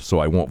ruled, so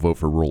I won't vote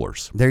for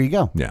rulers. There you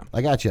go. Yeah,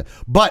 I got you.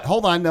 But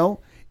hold on, though.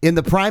 In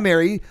the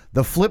primary,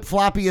 the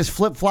flip-floppiest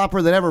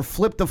flip-flopper that ever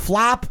flipped a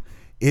flop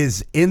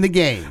is in the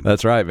game.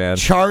 That's right, man.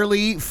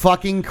 Charlie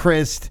fucking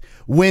Crist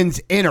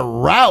wins in a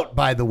rout,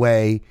 by the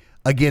way,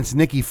 against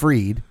Nikki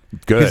Fried.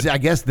 Good. Because I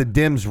guess the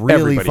Dems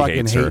really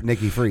fucking hate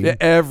Nikki Fried.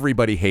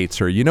 Everybody hates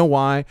her. You know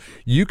why?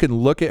 You can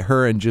look at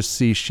her and just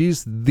see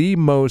she's the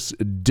most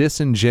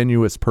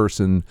disingenuous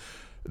person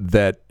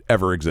that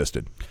ever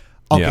existed.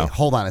 Okay,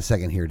 hold on a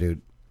second here,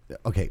 dude.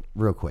 Okay,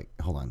 real quick.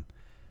 Hold on.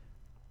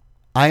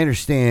 I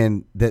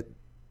understand that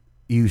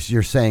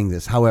you're saying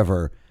this.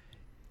 However,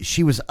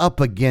 she was up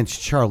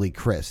against Charlie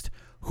Crist,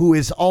 who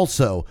is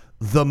also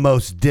the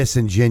most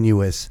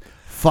disingenuous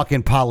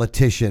fucking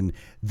politician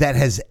that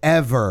has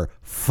ever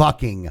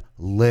fucking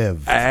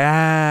lived.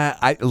 Yes.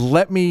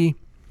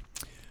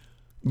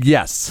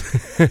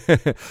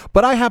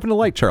 But I happen to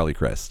like Charlie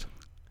Crist.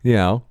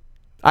 I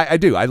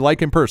do. I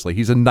like him personally.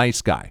 He's a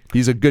nice guy.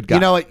 He's a good guy.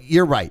 You know what?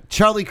 You're right.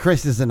 Charlie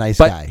Crist is a nice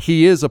guy. But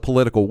he is a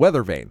political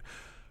weather vane.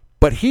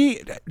 But he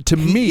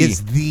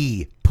is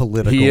the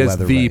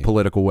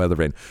political weather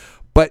vane.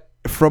 But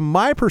from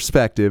my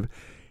perspective,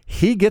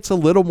 he gets a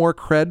little more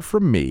cred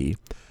from me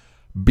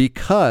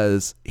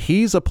because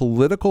he's a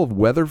political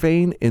weather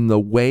vane in the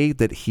way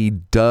that he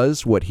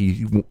does what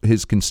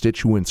his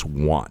constituents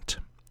want.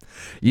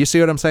 You see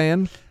what I'm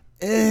saying?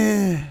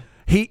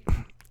 He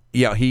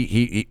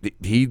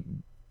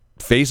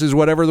faces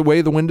whatever the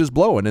way the wind is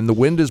blowing, and the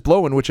wind is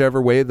blowing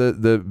whichever way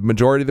the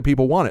majority of the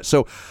people want it.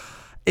 So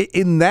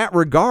in that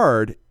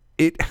regard,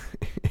 it,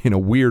 in a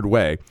weird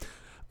way,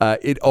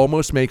 it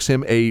almost makes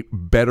him a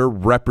better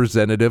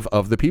representative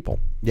of the people.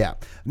 Yeah.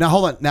 Now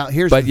hold on. Now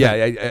here's. But the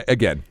thing.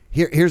 again.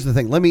 Here's the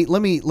thing. Let me.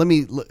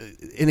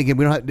 And again,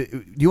 we don't. Have,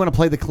 do you want to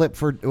play the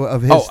clip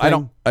of his? Oh, thing? I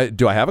don't.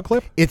 Do I have a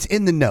clip? It's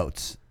in the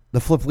notes. The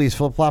Flip Lee's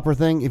Flip Flopper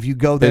thing. If you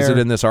go there, is it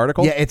in this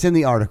article? Yeah, it's in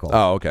the article.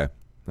 Oh, okay.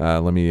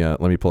 Let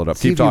me pull it up.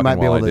 See Keep talking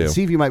while I do.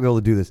 See if you might be able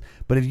to do this.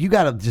 But if you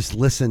got to just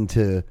listen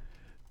to,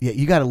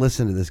 you got to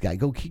listen to this guy.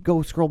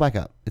 Go scroll back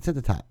up. It's at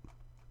the top.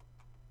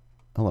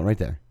 Hold on, right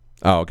there.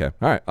 Oh, okay.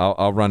 All right.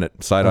 I'll run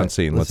it sight on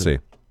scene. Let's see.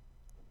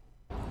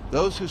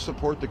 Those who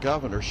support the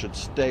governor should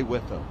stay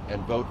with him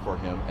and vote for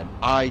him, and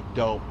I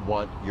don't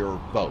want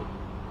your vote.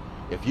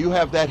 If you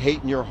have that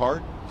hate in your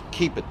heart,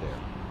 keep it there.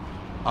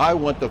 I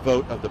want the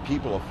vote of the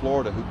people of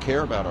Florida who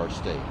care about our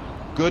state.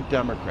 Good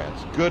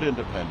Democrats, good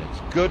independents,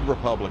 good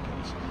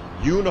Republicans.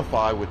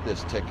 Unify with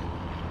this ticket.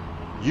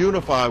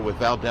 Unify with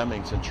Val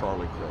Demings and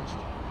Charlie Crist.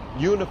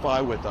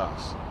 Unify with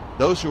us.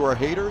 Those who are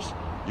haters,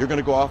 you're going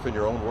to go off in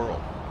your own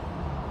world.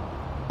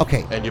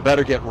 Okay. And you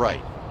better get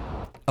right.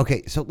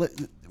 Okay, so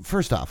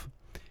first off,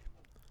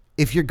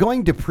 if you're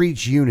going to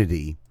preach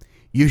unity,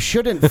 you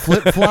shouldn't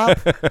flip-flop.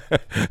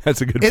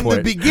 That's a good point. In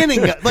the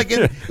beginning, like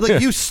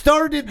you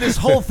started this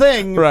whole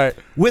thing right.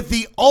 with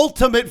the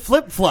ultimate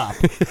flip-flop.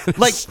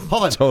 Like,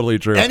 hold on. Totally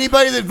true.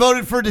 Anybody that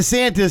voted for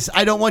DeSantis,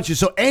 I don't want you.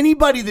 So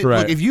anybody that,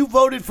 right. look, if you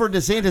voted for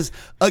DeSantis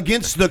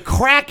against the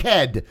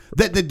crackhead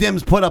that the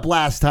Dems put up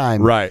last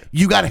time, right.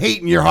 you got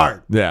hate in your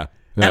heart. Yeah.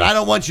 And I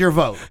don't want your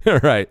vote.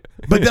 Right.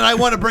 But then I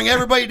want to bring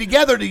everybody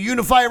together to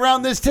unify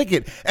around this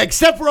ticket,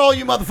 except for all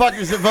you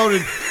motherfuckers that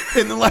voted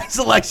in the last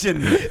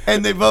election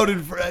and they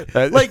voted for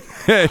like.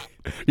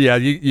 Yeah,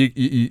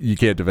 you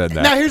can't defend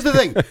that. Now here's the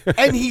thing,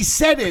 and he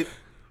said it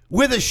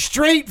with a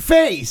straight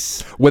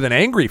face, with an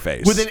angry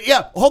face, with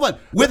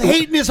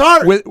hate in his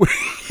heart.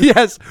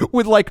 Yes,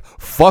 with like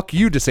 "fuck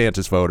you,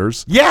 DeSantis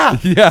voters." Yeah,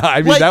 yeah.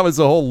 I mean, that was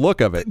the whole look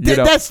of it.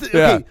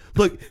 Okay,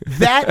 look,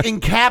 that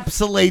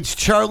encapsulates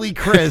Charlie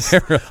Crist,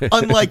 really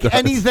unlike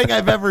anything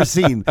I've ever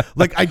seen.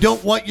 Like, I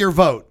don't want your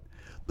vote.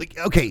 Like,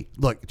 okay,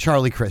 look,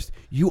 Charlie Crist,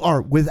 you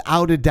are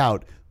without a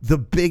doubt the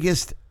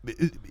biggest.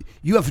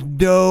 You have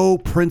no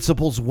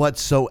principles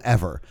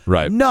whatsoever.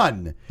 Right.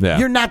 None. Yeah.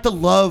 You're not the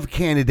love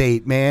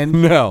candidate, man.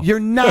 No. You're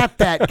not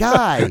that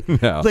guy.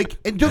 No. Like,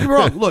 and don't get me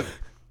wrong.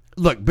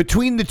 Look,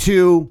 between the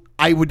two,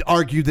 I would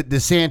argue that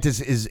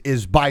DeSantis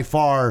is by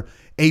far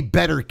a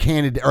better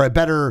candidate, or a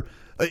better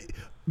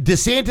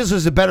DeSantis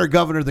is a better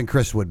governor than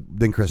Chris was.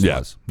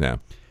 Yeah.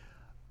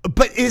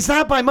 But it's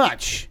not by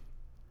much.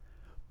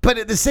 But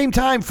at the same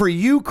time, for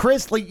you,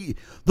 Chris, like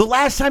the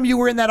last time you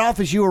were in that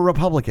office, you were a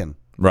Republican.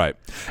 Right.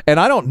 And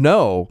I don't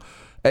know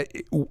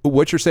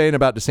what you're saying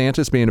about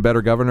DeSantis being a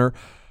better governor.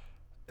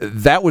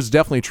 That was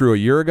definitely true a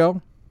year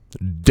ago.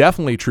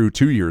 Definitely true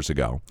 2 years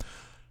ago.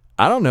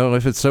 I don't know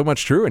if it's so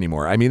much true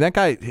anymore. I mean, that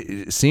guy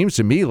seems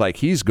to me like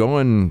he's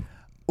going.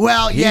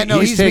 Well, yeah,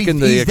 he's taking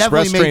the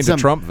express train to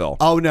Trumpville.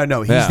 Oh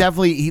no, he's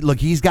definitely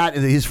he's got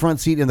his front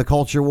seat in the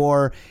culture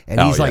war,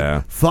 and he's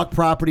like, fuck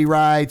property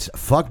rights,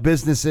 fuck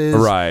businesses,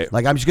 right?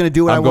 Like, I'm just going to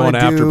do what I want to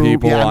do. I'm going after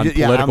people on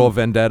political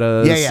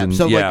vendettas. Yeah. And,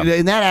 so like,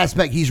 in that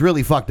aspect, he's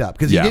really fucked up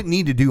because he didn't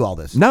need to do all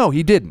this. No,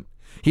 he didn't.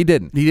 He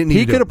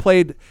could have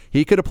played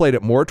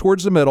it more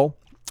towards the middle,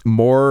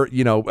 more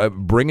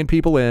bringing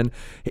people in.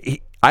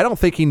 I don't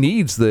think he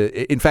needs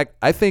in fact,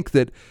 I think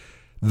that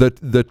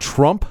the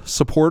Trump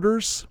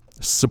supporters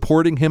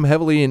supporting him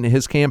heavily in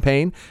his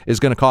campaign is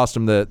going to cost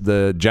him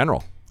the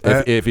general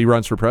if he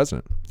runs for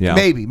president. Yeah,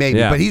 maybe.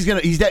 Yeah. But he's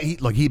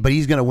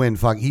gonna win.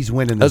 Fuck, he's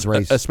winning this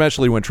race,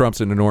 especially when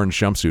Trump's in an orange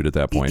jumpsuit at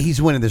that point. He's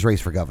winning this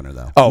race for governor,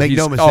 though. Make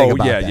no mistake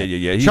about that.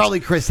 Yeah. Charlie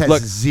Crist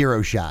has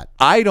zero shot.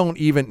 I don't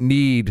even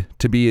need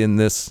to be in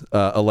this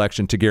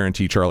election to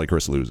guarantee Charlie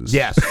Crist loses.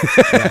 Yes.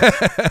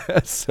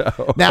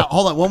 So now,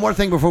 hold on. One more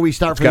thing before we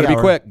start. Got to be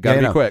quick. Got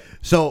to be quick.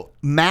 So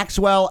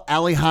Maxwell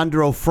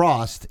Alejandro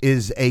Frost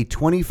is a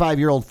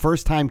 25-year-old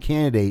first-time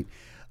candidate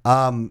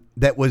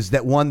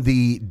that won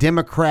the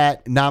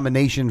Democrat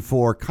nomination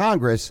for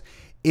Congress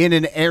in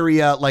an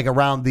area like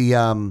around the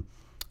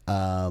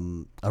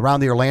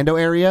Orlando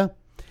area,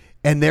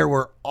 and there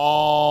were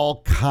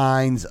all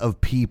kinds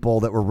of people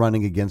that were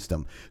running against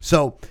him.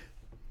 So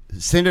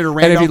Senator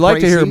Randolph and if you'd like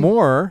Bracey, to hear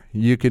more,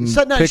 you can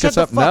pick us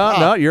up.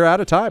 No, you're out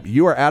of time.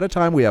 You are out of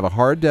time. We have a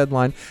hard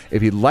deadline.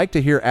 If you'd like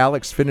to hear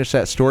Alex finish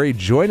that story,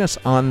 join us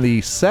on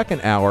the second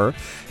hour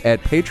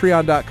at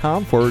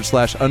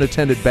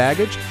patreon.com/unattended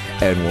baggage,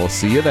 and we'll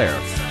see you there.